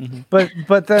doesn't.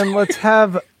 but then let's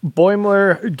have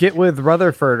Boimler get with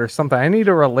Rutherford or something. I need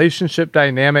a relationship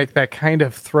dynamic that kind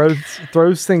of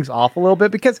throws things off a little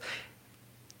bit, because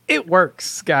it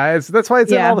works, guys. That's why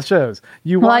it's in all the shows.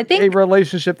 You want a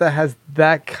relationship that has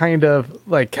that kind of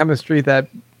like chemistry that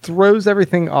throws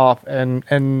everything off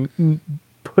and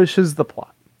pushes the plot.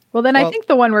 Well, then I think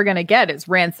the one we're going to get is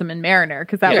Ransom and Mariner,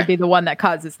 because that would be the one that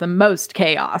causes the most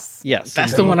chaos. Yes,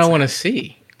 That's the one I want to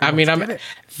see. I mean,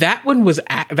 that one was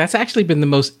that's actually been the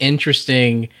most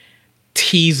interesting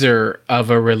teaser of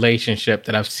a relationship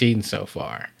that I've seen so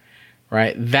far.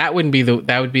 Right? That would be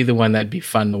the one that'd be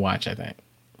fun to watch, I think.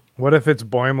 What if it's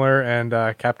Boimler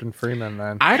and Captain Freeman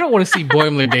then? I don't want to see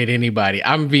Boimler date anybody.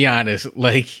 I'm gonna be honest.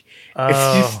 Like,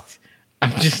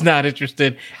 I'm just not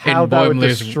interested How in that would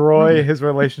Boimler's. destroy his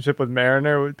relationship with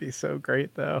Mariner would be so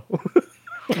great, though.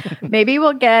 Maybe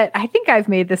we'll get, I think I've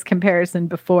made this comparison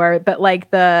before, but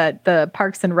like the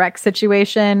Parks and Rec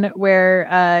situation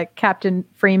where Captain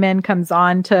Freeman comes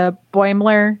on to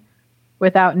Boimler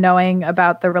without knowing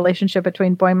about the relationship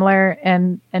between Boimler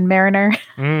and Mariner.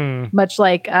 Much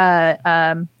like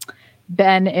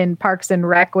Ben in Parks and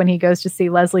Rec when he goes to see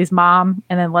Leslie's mom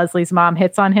and then Leslie's mom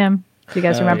hits on him. Do you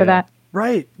guys remember that?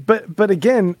 Right. But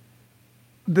again,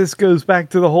 this goes back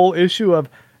to the whole issue of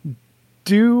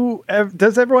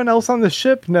does everyone else on the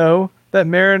ship know that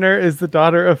Mariner is the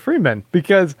daughter of Freeman?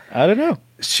 Because I don't know.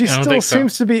 She still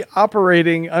seems to be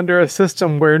operating under a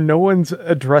system where no one's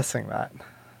addressing that.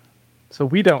 So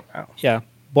we don't know. Yeah.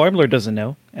 Boimler doesn't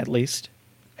know, at least.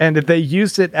 And if they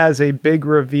used it as a big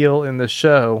reveal in the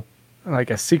show, like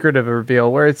a secretive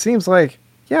reveal, where it seems like,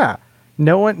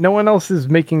 no one else is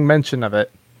making mention of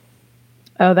it.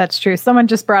 Oh, that's true. Someone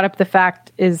just brought up the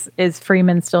fact, is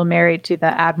Freeman still married to the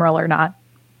Admiral or not?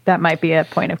 That might be a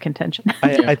point of contention.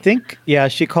 I think,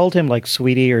 she called him like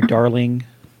sweetie or darling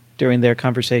during their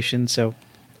conversation. So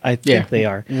I think they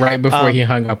are. Right before he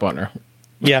hung up on her.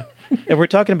 Yeah. If we're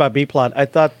talking about B-plot, I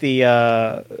thought the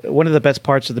one of the best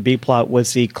parts of the B-plot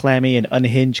was the clammy and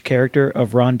unhinged character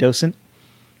of Ron Docent.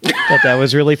 That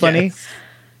was really funny. Yes.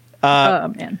 Oh,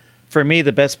 man. For me,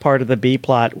 the best part of the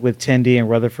B-plot with Tendi and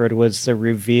Rutherford was the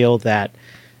reveal that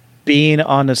being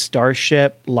on a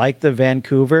starship like the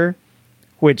Vancouver,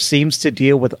 which seems to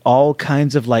deal with all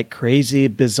kinds of like crazy,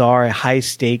 bizarre,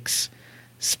 high-stakes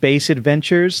space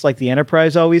adventures like the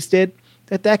Enterprise always did,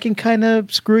 that can kind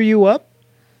of screw you up.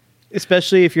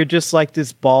 Especially if you're just like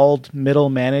this bald middle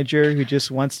manager who just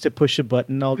wants to push a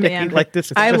button all day. Man. Like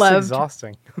this,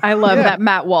 Exhausting. I love that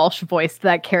Matt Walsh voiced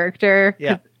that character.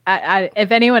 Yeah.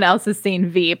 If anyone else has seen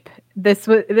Veep, this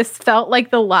felt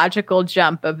like the logical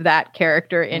jump of that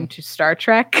character into Star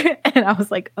Trek, and I was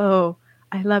like, oh,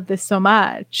 I love this so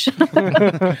much.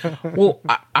 Well,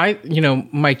 I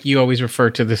Mike, you always refer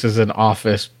to this as an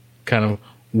office kind of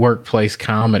workplace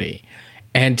comedy.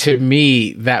 And to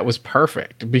me, that was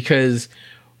perfect because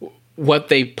what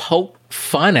they poke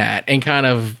fun at and kind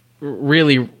of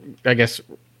really, I guess,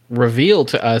 reveal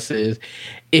to us is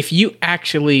if you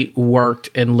actually worked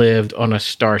and lived on a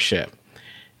starship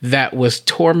that was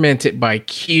tormented by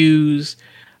Qs,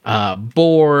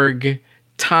 Borg,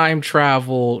 time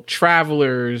travel,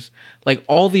 travelers, like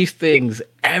all these things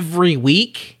every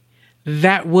week,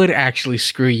 that would actually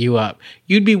screw you up.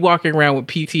 You'd be walking around with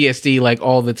PTSD like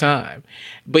all the time.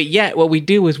 But yet what we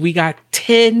do is we got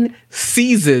 10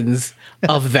 seasons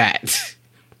of that.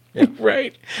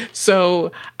 Right?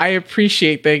 So I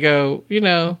appreciate they go,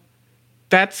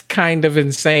 that's kind of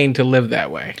insane to live that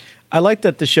way. I like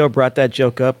that the show brought that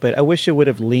joke up, but I wish it would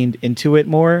have leaned into it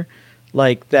more.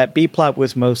 Like that B plot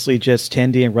was mostly just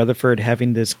Tendi and Rutherford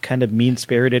having this kind of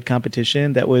mean-spirited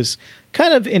competition that was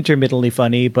kind of intermittently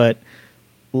funny, but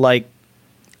like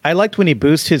I liked when he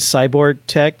boosted his cyborg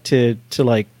tech to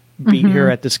like beat her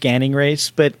at the scanning race.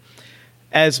 But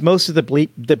as most of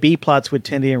the B plots with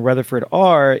Tendi and Rutherford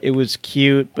are, it was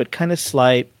cute but kind of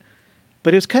slight.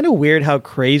 But it was kind of weird how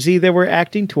crazy they were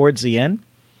acting towards the end.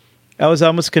 I was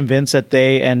almost convinced that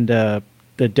they and the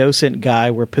Docent guy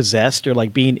were possessed or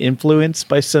like being influenced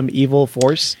by some evil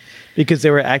force because they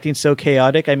were acting so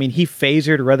chaotic. I mean, he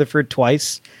phasered Rutherford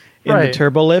twice in the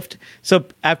turbo lift. So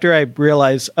after I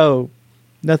realized,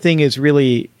 nothing is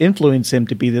really influenced him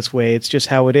to be this way. It's just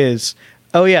how it is.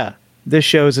 Oh yeah, this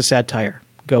show is a satire.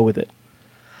 Go with it.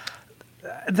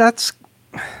 That's,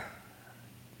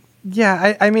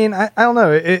 I mean, I don't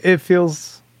know. It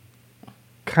feels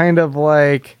kind of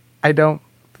like I don't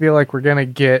feel like we're going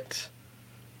to get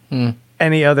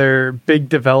any other big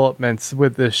developments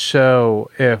with this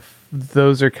show if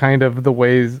those are kind of the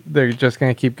ways they're just going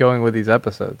to keep going with these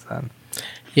episodes then.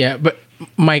 Yeah, but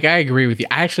Mike, I agree with you.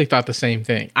 I actually thought the same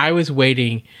thing. I was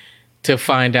waiting to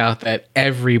find out that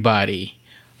everybody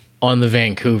on the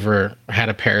Vancouver had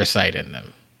a parasite in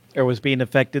them. Or was being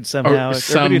affected somehow.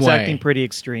 Everybody was acting pretty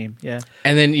extreme. Yeah.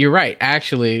 And then you're right.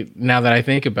 Actually, now that I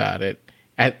think about it,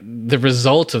 at the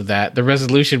result of that, the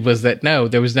resolution was that no,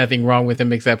 there was nothing wrong with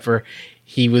him except for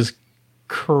he was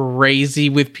crazy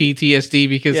with PTSD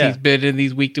because he's been in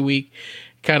these week to week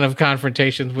kind of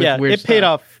confrontations with weird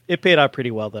stuff. It paid off pretty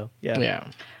well though. Yeah.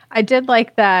 I did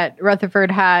like that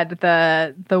Rutherford had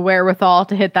the wherewithal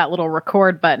to hit that little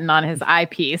record button on his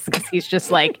eyepiece because he's just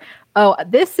like,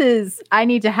 I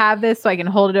need to have this so I can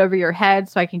hold it over your head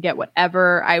so I can get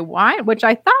whatever I want, which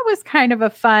I thought was kind of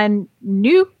a fun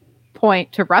new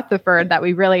point to Rutherford that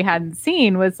we really hadn't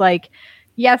seen was like,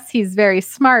 yes, he's very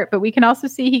smart, but we can also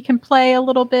see he can play a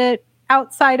little bit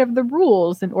outside of the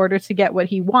rules in order to get what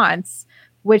he wants.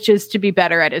 which is to be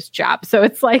better at his job. So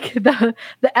it's like the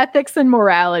ethics and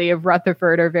morality of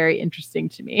Rutherford are very interesting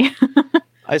to me.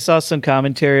 I saw some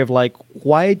commentary of like,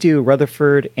 why do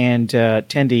Rutherford and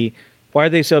Tendi, why are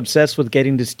they so obsessed with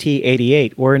getting this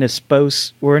T-88? We're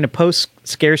in a post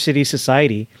scarcity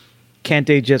society. Can't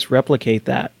they just replicate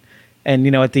that?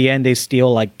 And at the end they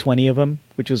steal like 20 of them,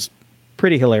 which was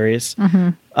pretty hilarious.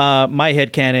 Mm-hmm. My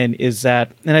headcanon is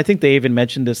that, and I think they even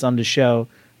mentioned this on the show,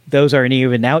 those aren't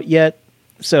even out yet.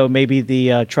 So maybe the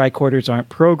tricorders aren't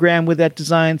programmed with that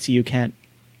design, so you can't,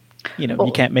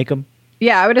 you can't make them.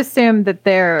 Yeah, I would assume that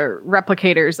their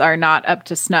replicators are not up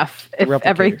to snuff.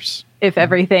 If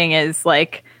everything is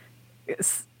like,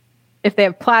 if they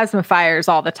have plasma fires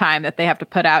all the time that they have to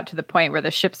put out to the point where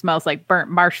the ship smells like burnt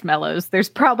marshmallows, there's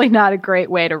probably not a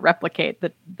great way to replicate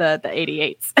the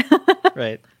 88s.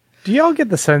 Right. Do y'all get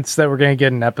the sense that we're going to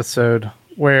get an episode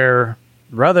where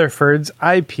Rutherford's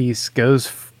eyepiece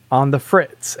goes on the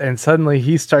fritz and suddenly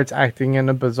he starts acting in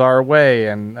a bizarre way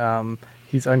and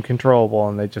he's uncontrollable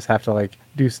and they just have to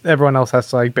everyone else has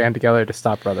to band together to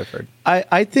stop Rutherford?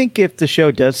 I think if the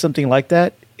show does something like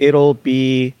that, it'll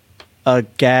be a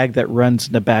gag that runs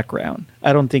in the background.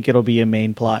 I don't think it'll be a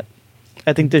main plot.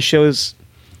 I think this show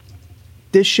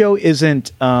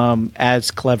isn't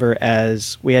as clever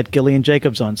as we had Gillian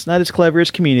Jacobs on. It's not as clever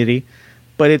as Community,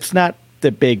 but it's not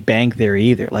the Big Bang Theory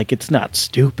either. Like, it's not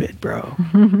stupid, bro.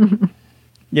 Burn.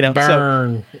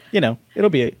 So, it'll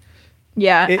be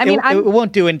it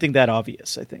won't do anything that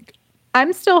obvious, I think.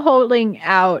 I'm still holding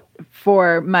out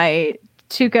for my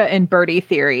Tuca and Birdie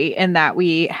theory in that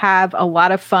we have a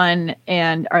lot of fun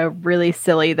and are really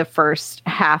silly the first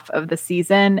half of the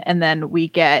season, and then we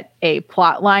get a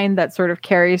plot line that sort of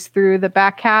carries through the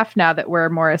back half now that we're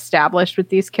more established with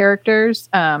these characters.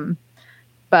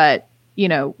 But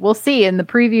we'll see. And the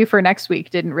preview for next week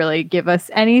didn't really give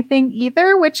us anything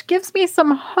either, which gives me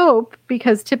some hope,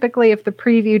 because typically if the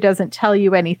preview doesn't tell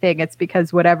you anything, it's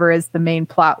because whatever is the main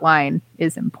plot line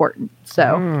is important.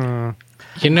 So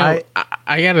I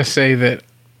gotta say that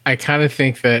I kind of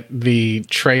think that the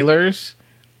trailers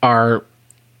are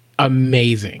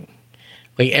amazing.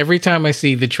 Like, every time I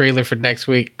see the trailer for next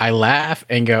week, I laugh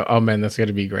and go, oh man, that's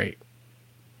gonna be great.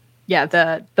 Yeah,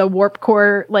 the warp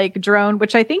core drone,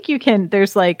 which I think you can,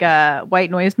 there's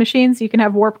white noise machines, you can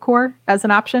have warp core as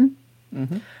an option.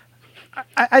 Mm-hmm.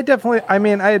 I definitely, I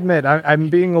admit I'm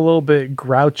being a little bit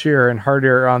grouchier and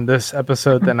harder on this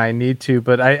episode than I need to,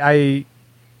 but I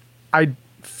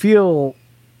feel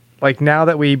like now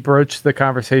that we broached the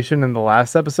conversation in the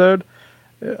last episode,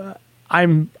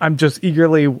 I'm just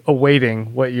eagerly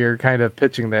awaiting what you're kind of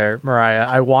pitching there, Mariah.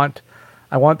 I want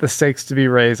the stakes to be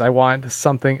raised. I want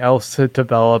something else to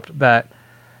develop that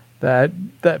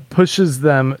pushes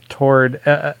them toward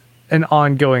an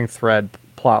ongoing thread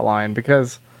plot line,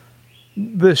 because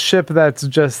the ship that's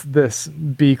just this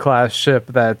B-class ship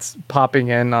that's popping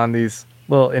in on these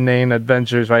little inane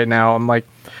adventures right now, I'm like,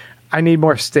 I need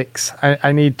more stakes.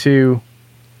 I need to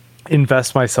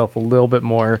invest myself a little bit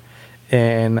more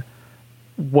in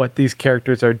what these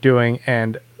characters are doing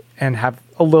and have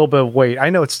a little bit of weight. I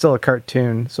know it's still a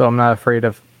cartoon, so I'm not afraid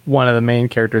of one of the main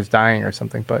characters dying or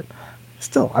something, but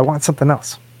still, I want something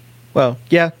else. Well,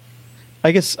 yeah,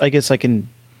 I guess I can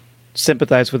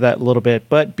sympathize with that a little bit,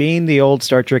 but being the old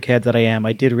Star Trek head that I am,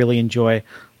 I did really enjoy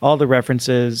all the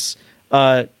references.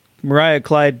 Mariah,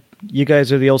 Clyde, you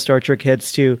guys are the old Star Trek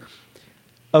heads too.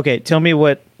 Okay, tell me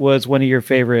what was one of your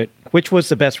favorite, which was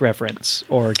the best reference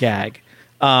or gag?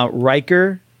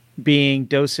 Riker being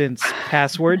Docent's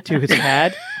password to his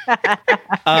pad.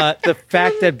 The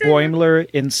fact that Boimler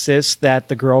insists that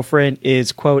the girlfriend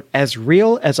is, quote, as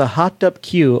real as a hot up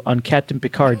Q on Captain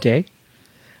Picard Day.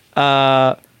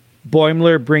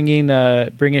 Boimler bringing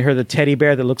her the teddy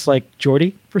bear that looks like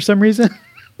Geordi for some reason.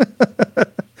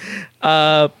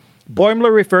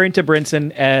 Boimler referring to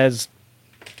Brinson as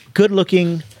good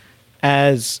looking,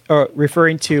 or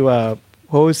referring to what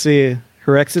was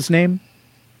her ex's name?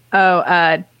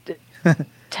 It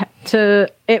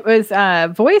was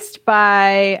voiced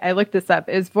by, I looked this up.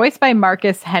 It was voiced by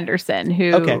Marcus Henderson,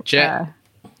 who Jet.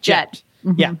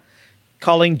 Mm-hmm. Yeah,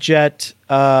 calling Jet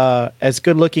as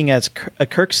good looking as a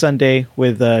Kirk Sunday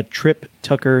with Trip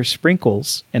Tucker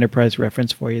sprinkles. Enterprise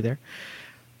reference for you there,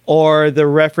 or the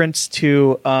reference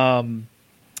to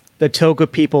the Toga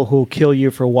people who kill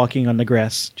you for walking on the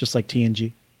grass, just like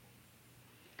TNG.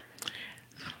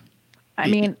 I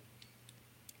mean,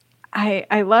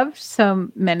 I love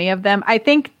so many of them. I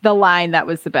think the line that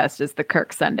was the best is the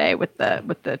Kirk Sunday with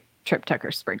the Trip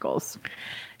Tucker sprinkles.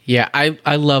 Yeah,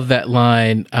 I love that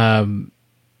line.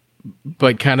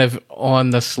 But kind of on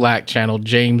the Slack channel,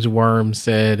 James Worm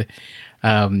said,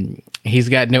 He's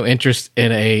got no interest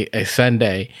in a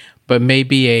sundae, but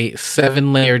maybe a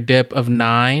 7-layer dip of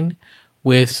 9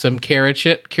 with some carrot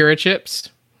chips.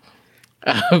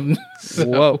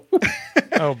 Whoa.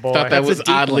 Oh boy. Thought that That's a was deep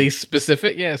oddly one.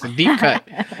 specific. Yes, a deep cut.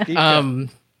 Deep cut.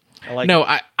 I like No,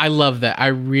 it. I love that. I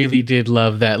really did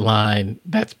love that line.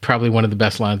 That's probably one of the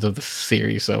best lines of the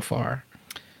series so far.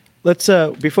 Let's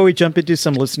before we jump into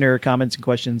some listener comments and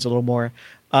questions a little more.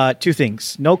 2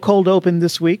 things. No cold open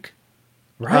this week.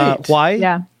 Right. Why?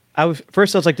 Yeah. I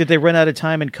was like, did they run out of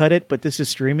time and cut it? But this is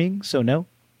streaming, so no.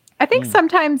 I think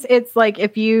sometimes it's like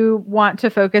if you want to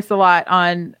focus a lot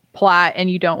on plot and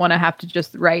you don't want to have to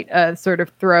just write a sort of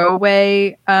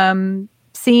throwaway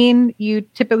scene, you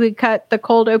typically cut the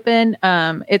cold open.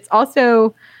 It's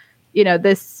also,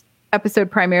 this episode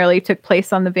primarily took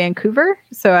place on the Vancouver,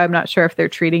 so I'm not sure if they're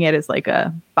treating it as like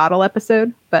a bottle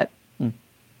episode, but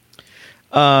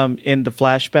In the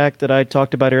flashback that I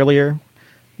talked about earlier,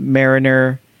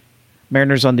 Mariner's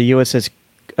on the USS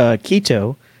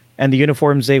Quito, and the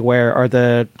uniforms they wear are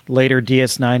the later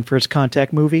DS9 First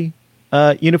Contact movie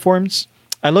uniforms.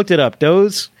 I looked it up.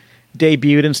 Those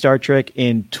debuted in Star Trek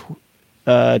in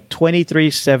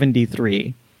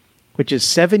 2373, which is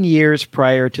 7 years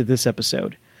prior to this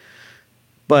episode.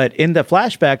 But in the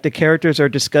flashback, the characters are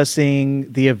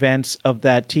discussing the events of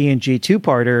that TNG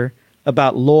two-parter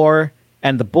about Lore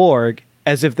and the Borg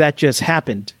as if that just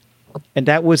happened. And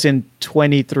that was in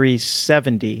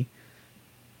 2370,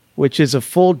 which is a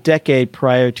full decade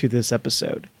prior to this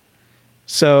episode.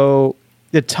 So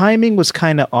the timing was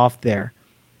kind of off there.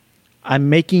 I'm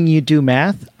making you do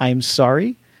math. I'm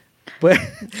sorry. But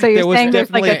so you're there was saying there's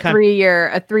like definitely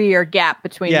a 3-year gap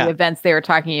between Yeah. the events they were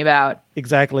talking about.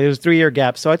 Exactly. It was a 3-year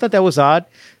gap. So I thought that was odd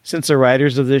since the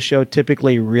writers of this show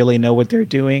typically really know what they're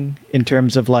doing in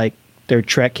terms of like their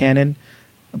Trek canon.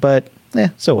 But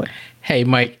so what? Hey,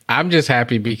 Mike, I'm just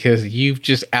happy because you've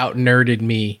just out-nerded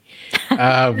me.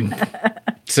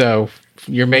 So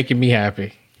you're making me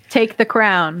happy. Take the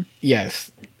crown.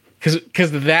 Yes.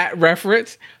 Because that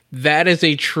reference, that is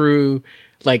a true,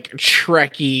 like,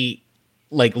 Trekkie,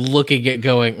 like, looking at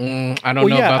going, I don't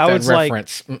know about that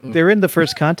reference. They're in the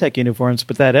First Contact uniforms,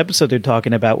 but that episode they're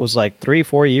talking about was like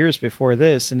 3-4 years before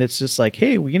this. And it's just like,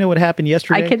 hey, you know what happened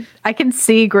yesterday? I can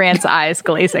see Grant's eyes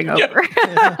glazing over.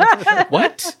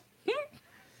 What?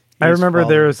 I He's remember following.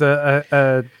 there was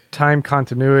a time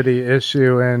continuity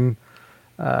issue in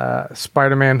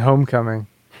Spider-Man Homecoming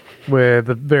with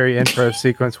the very intro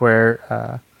sequence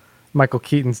where Michael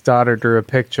Keaton's daughter drew a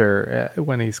picture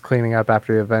when he's cleaning up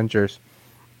after the Avengers.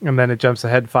 And then it jumps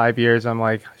ahead 5 years. I'm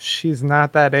like, she's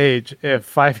not that age if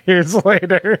 5 years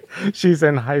later she's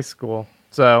in high school.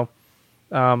 So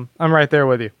I'm right there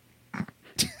with you.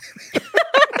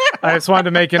 I just wanted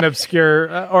to make an obscure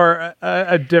or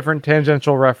a different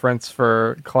tangential reference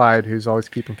for Clyde, who's always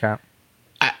keeping count.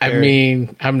 I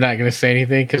mean, I'm not going to say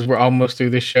anything because we're almost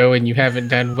through the show and you haven't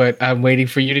done what I'm waiting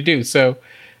for you to do. So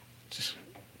just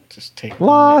take it.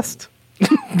 Lost.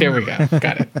 There we go.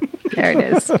 Got it. There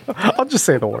it is. I'll just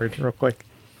say the word real quick.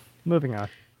 Moving on.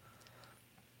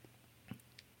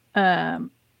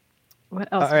 What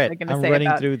else All was right. I going to I'm say running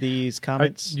about? through these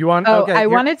comments. You want? Oh, okay, I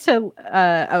you're- wanted to.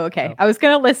 Okay. I was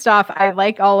going to list off. I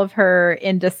like all of her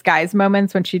in disguise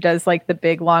moments when she does like the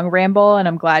big long ramble, and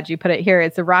I'm glad you put it here.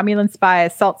 It's a Romulan spy, a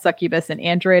salt succubus, an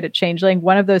android, a changeling,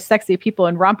 one of those sexy people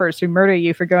in rompers who murder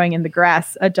you for going in the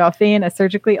grass, a Dauphine, a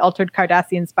surgically altered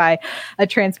Cardassian spy, a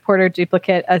transporter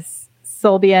duplicate, a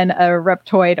Sylbian, a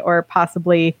reptoid, or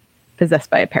possibly possessed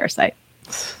by a parasite.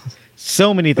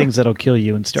 So many things that'll kill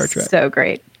you in Star Trek. So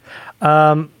great.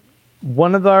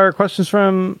 One of our questions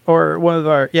from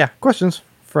questions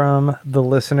from the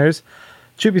listeners.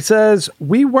 Chupi says,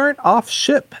 we weren't off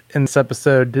ship in this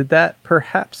episode. Did that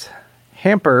perhaps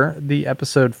hamper the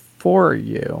episode for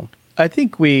you? I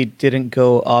think we didn't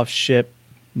go off ship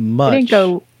much didn't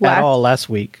go at last- all last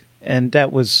week. And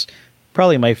that was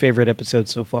probably my favorite episode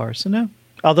so far. So no.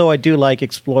 Although I do like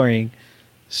exploring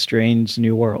strange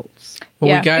new worlds. Well,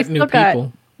 Yeah, we got we new still got-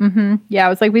 people. Yeah, I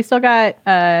was like, we still got,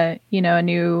 a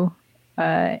new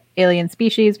alien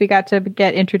species we got to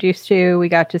get introduced to. We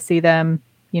got to see them,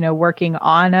 working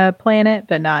on a planet,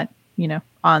 but not,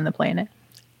 on the planet.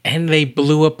 And they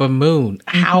blew up a moon.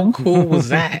 How cool was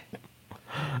that?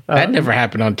 That never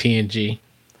happened on TNG.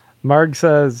 Marg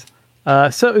says,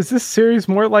 so is this series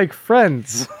more like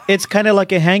Friends? It's kind of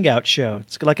like a hangout show.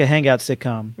 It's like a hangout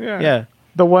sitcom. Yeah.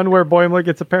 The one where Boimler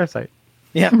gets a parasite.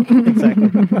 Yeah, exactly.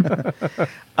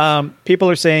 People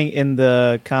are saying in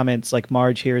the comments, like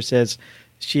Marge here says,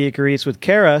 she agrees with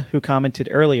Kara, who commented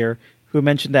earlier, who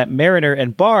mentioned that Mariner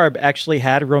and Barb actually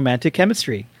had romantic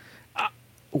chemistry.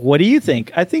 What do you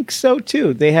think? I think so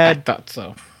too. They I had, thought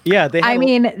so. yeah, they.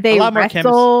 Had They a lot more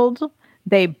chemistry. wrestled.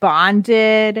 They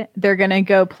bonded. They're gonna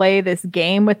go play this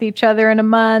game with each other in a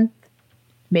month.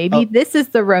 Maybe this is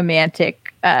the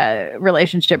romantic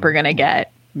relationship we're gonna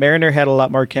get. Mariner had a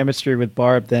lot more chemistry with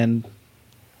Barb than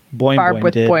Boing Barb Boing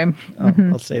with did. Boing.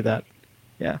 I'll say that.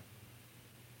 Yeah.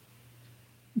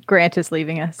 Grant is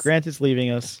leaving us. Grant is leaving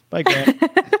us. Bye, Grant. Bye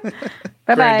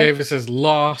Grant bye. Davis has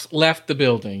left the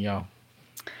building, y'all.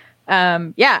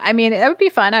 Yeah, I mean, it would be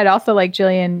fun. I'd also like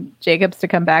Jillian Jacobs to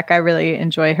come back. I really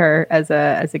enjoy her as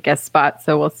a guest spot.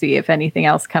 So we'll see if anything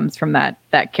else comes from that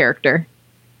character.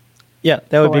 Yeah,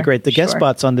 that would be For great. The guest sure.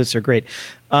 spots on this are great.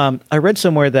 I read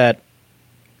somewhere that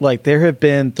like there have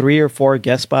been 3 or 4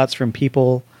 guest spots from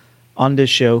people on this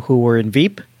show who were in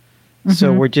Veep.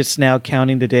 So we're just now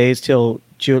counting the days till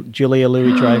Julia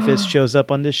Louis-Dreyfus shows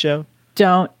up on this show.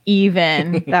 Don't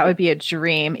even. That would be a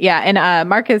dream. Yeah, and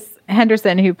Marcus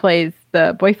Henderson, who plays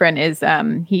the boyfriend, is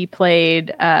he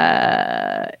played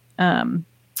what's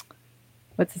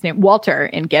his name? Walter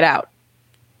in Get Out.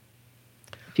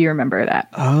 If you remember that.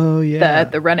 Oh yeah,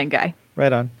 The running guy.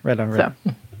 right on. So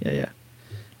Yeah.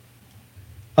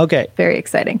 Okay, very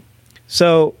exciting.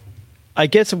 so I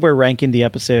guess if we're ranking the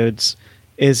episodes,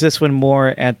 is this one more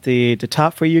at the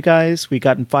top for you guys? We've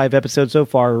gotten 5 episodes so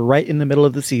far, right in the middle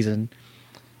of the season.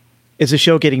 Is the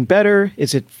show getting better?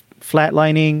 Is it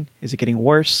flatlining? Is it getting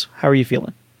worse? How are you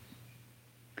feeling?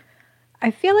 I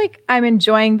feel like I'm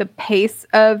enjoying the pace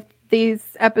of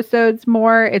these episodes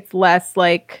more. It's less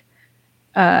like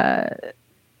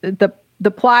the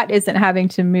plot isn't having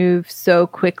to move so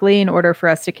quickly in order for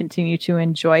us to continue to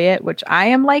enjoy it, which I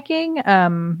am liking.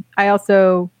 I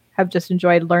also have just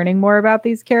enjoyed learning more about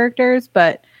these characters,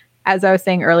 but as I was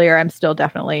saying earlier, I'm still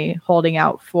definitely holding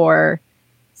out for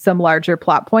some larger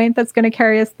plot point that's going to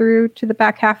carry us through to the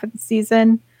back half of the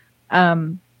season.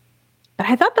 But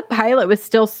I thought the pilot was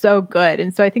still so good.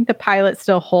 And so I think the pilot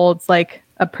still holds like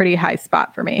a pretty high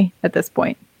spot for me at this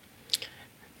point.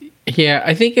 Yeah,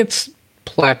 I think it's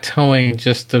plateauing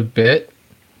just a bit,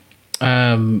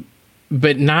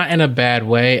 but not in a bad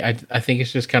way. I think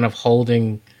it's just kind of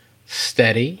holding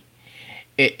steady.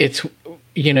 It's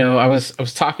I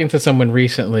was talking to someone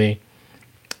recently,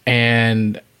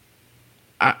 and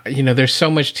there's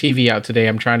so much TV out today.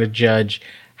 I'm trying to judge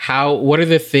what are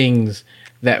the things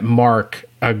that mark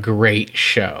a great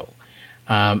show,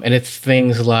 and it's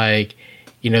things like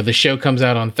the show comes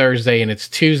out on Thursday and it's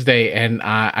Tuesday and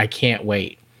I can't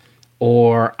wait.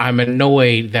 Or I'm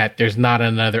annoyed that there's not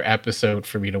another episode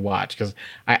for me to watch because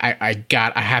I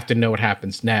have to know what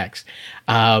happens next.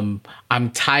 I'm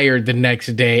tired the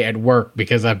next day at work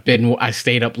because I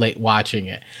stayed up late watching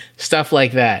it. Stuff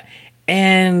like that.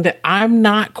 And I'm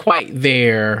not quite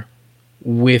there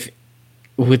with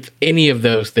any of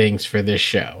those things for this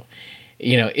show.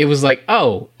 It was like,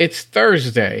 oh, it's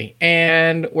Thursday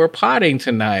and we're potting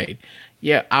tonight.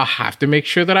 Yeah, I'll have to make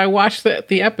sure that I watch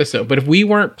the episode. But if we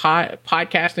weren't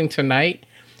podcasting tonight,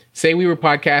 say we were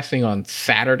podcasting on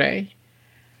Saturday,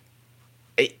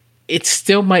 it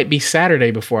still might be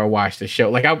Saturday before I watch the show.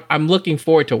 Like I'm looking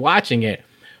forward to watching it,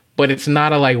 but it's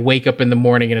not a wake up in the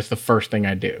morning and it's the first thing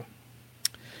I do.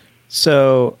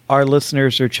 So our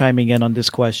listeners are chiming in on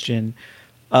this question.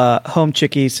 Home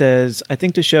Chicky says, I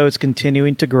think the show is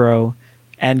continuing to grow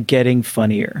and getting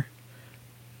funnier.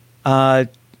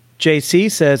 JC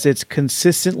says it's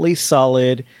consistently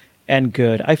solid and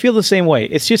good. I feel the same way.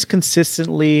 It's just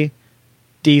consistently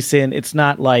decent. It's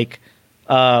not like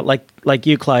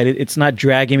you, Clyde. It's not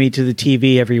dragging me to the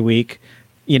TV every week,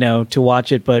 to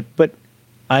watch it. But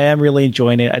I am really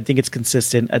enjoying it. I think it's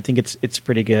consistent. I think it's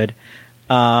pretty good.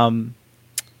 And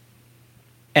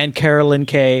Carolyn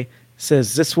K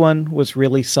says this one was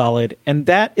really solid, and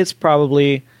that is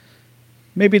probably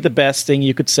maybe the best thing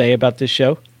you could say about this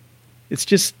show. It's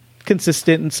just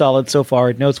consistent and solid so far.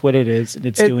 It knows what it is, and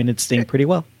it's doing its thing pretty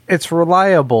well. It's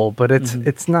reliable, but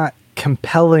it's not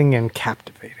compelling and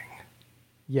captivating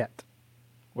yet.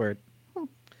 Word.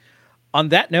 On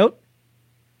that note,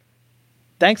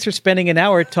 thanks for spending an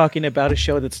hour talking about a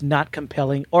show that's not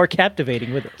compelling or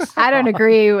captivating with us. I don't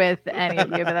agree with any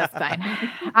of you, but that's fine.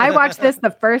 I watch this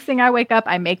the first thing I wake up.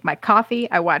 I make my coffee.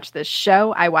 I watch this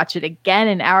show. I watch it again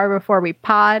an hour before we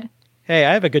pod. Hey,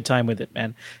 I have a good time with it,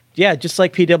 man. Yeah, just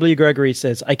like P.W. Gregory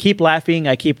says, I keep laughing,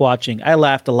 I keep watching. I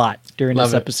laughed a lot during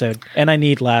this episode, and I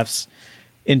need laughs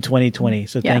in 2020.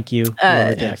 So thank you,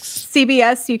 Lower Decks.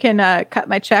 CBS, you can cut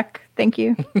my check Thank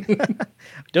you.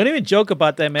 Don't even joke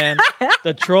about that, man.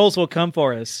 The trolls will come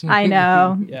for us. I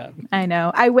know. Yeah. I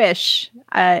know. I wish.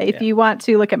 If you want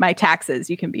to look at my taxes,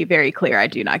 you can be very clear. I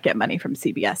do not get money from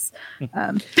CBS.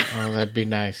 Oh, that'd be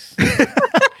nice.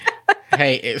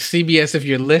 Hey, CBS, if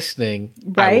you're listening,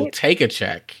 I will Right? take a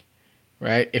check.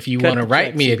 Right? If you Cut want to the write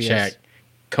check, me a CBS. check,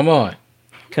 come on.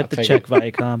 Cut the take check,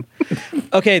 Viacom.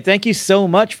 Okay, thank you so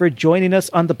much for joining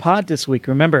us on the pod this week.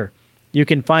 Remember, you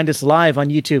can find us live on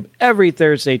YouTube every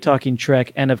Thursday talking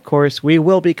Trek. And of course, we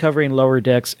will be covering Lower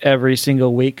Decks every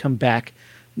single week. Come back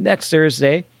next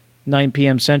Thursday, 9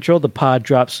 p.m. Central. The pod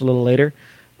drops a little later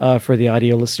for the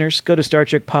audio listeners. Go to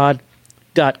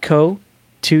StarTrekPod.co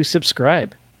to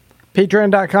subscribe.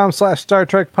 Patreon.com/Star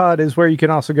Trek Pod is where you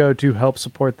can also go to help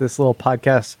support this little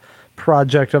podcast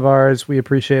project of ours. We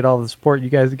appreciate all the support you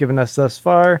guys have given us thus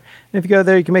far. And if you go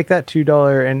there, you can make that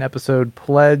 $2 an episode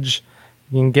pledge.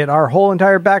 You can get our whole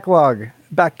entire back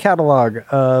catalog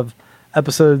of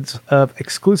episodes of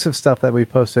exclusive stuff that we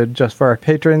posted just for our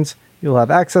patrons. You'll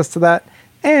have access to that.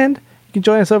 And you can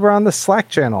join us over on the Slack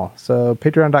channel. So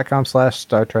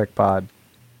patreon.com/Star Trek Pod.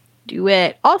 Do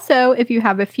it. Also, if you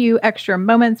have a few extra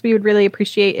moments, we would really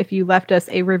appreciate if you left us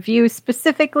a review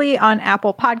specifically on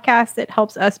Apple Podcasts. It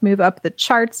helps us move up the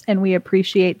charts, and we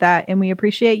appreciate that. And we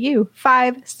appreciate you.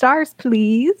 5 stars,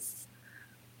 please.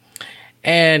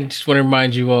 And just want to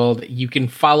remind you all that you can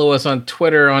follow us on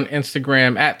Twitter, on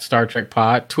Instagram at Star Trek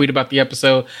Pod. Tweet about the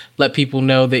episode. Let people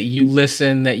know that you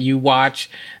listen, that you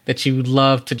watch, that you would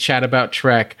love to chat about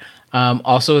Trek.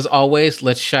 Also, as always,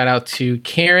 let's shout out to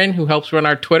Karen, who helps run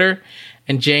our Twitter,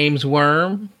 and James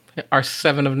Worm, our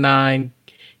 7 of 9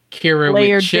 Kira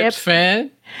Layered with Chips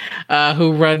dip. fan,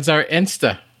 who runs our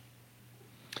Insta.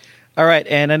 All right,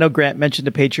 and I know Grant mentioned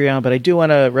the Patreon, but I do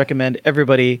want to recommend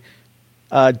everybody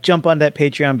jump on that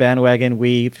Patreon bandwagon.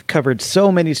 We've covered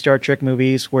so many Star Trek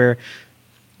movies where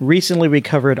recently we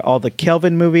covered all the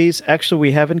Kelvin movies. Actually,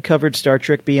 we haven't covered Star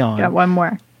Trek Beyond. Got one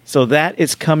more. So that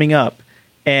is coming up.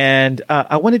 And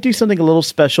I want to do something a little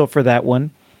special for that one.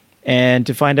 And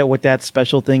to find out what that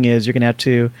special thing is, you're going to have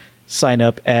to sign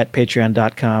up at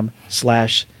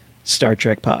patreon.com/Star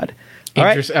Trek Pod. All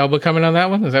right. Idris Elba coming on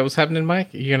that one? Is that what's happening, Mike?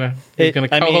 He's gonna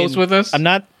co-host with us? I'm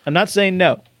not saying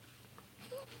no.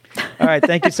 All right.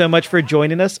 Thank you so much for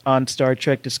joining us on Star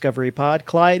Trek Discovery Pod.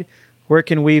 Clyde, where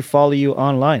can we follow you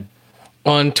online?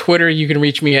 On Twitter, you can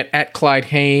reach me at Clyde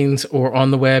Haynes, or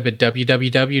on the web at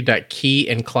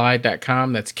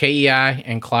www.keyandclyde.com. That's KEI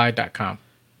and Clyde.com.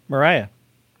 Mariah.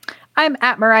 I'm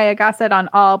at Mariah Gossett on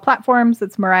all platforms.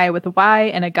 It's Mariah with a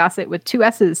Y and a Gossett with 2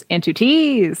 S's and 2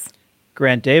 T's.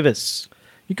 Grant Davis.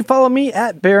 You can follow me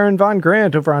at Baron Von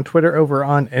Grant over on Twitter, over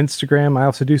on Instagram. I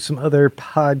also do some other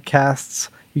podcasts.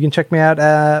 You can check me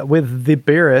out with The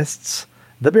Beerists,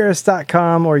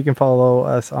 thebeerist.com, or you can follow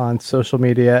us on social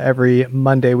media. Every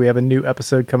Monday we have a new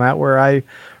episode come out where I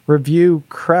review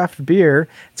craft beer.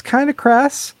 It's kind of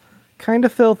crass, kind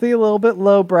of filthy, a little bit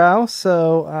lowbrow.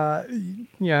 So,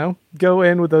 go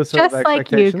in with those sort Just of like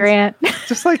you, expectations. Grant.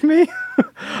 Just like me.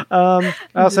 I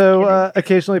also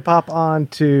occasionally pop on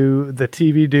to the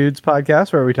TV Dudes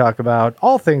podcast where we talk about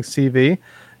all things TV.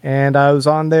 And I was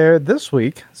on there this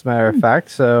week, as a matter of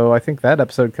fact. So I think that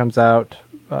episode comes out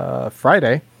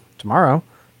Friday, tomorrow.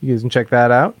 You guys can check that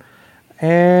out.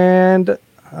 And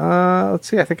let's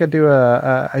see, I think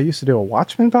I used to do a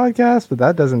Watchmen podcast, but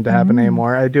that doesn't happen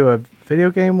anymore. I do a video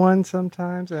game one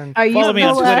sometimes. And Are you Follow me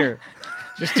on still, Twitter.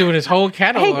 Just doing his whole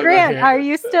catalog. Hey, Grant, right here. are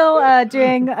you still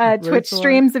doing Twitch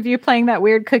streams of you playing that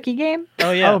weird cookie game?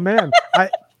 Oh, yeah. Oh man,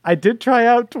 I did try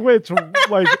out Twitch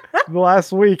like the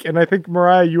last week, and I think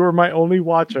Mariah, you were my only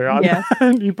watcher. Yes.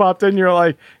 And you popped in, you're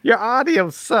like, your audio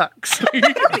sucks.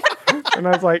 And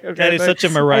I was like, okay, That is such a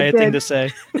thanks. Mariah I thing did. to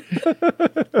say.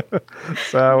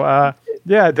 So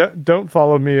don't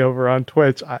follow me over on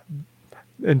Twitch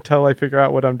until I figure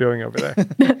out what I'm doing over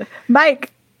there.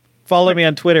 Mike. Follow me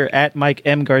on Twitter at Mike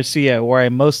M. Garcia, where I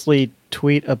mostly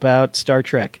tweet about Star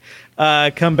Trek.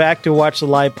 Come back to watch the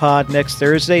live pod next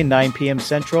Thursday, 9 p.m.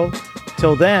 Central.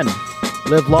 Till then,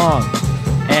 live long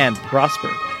and prosper.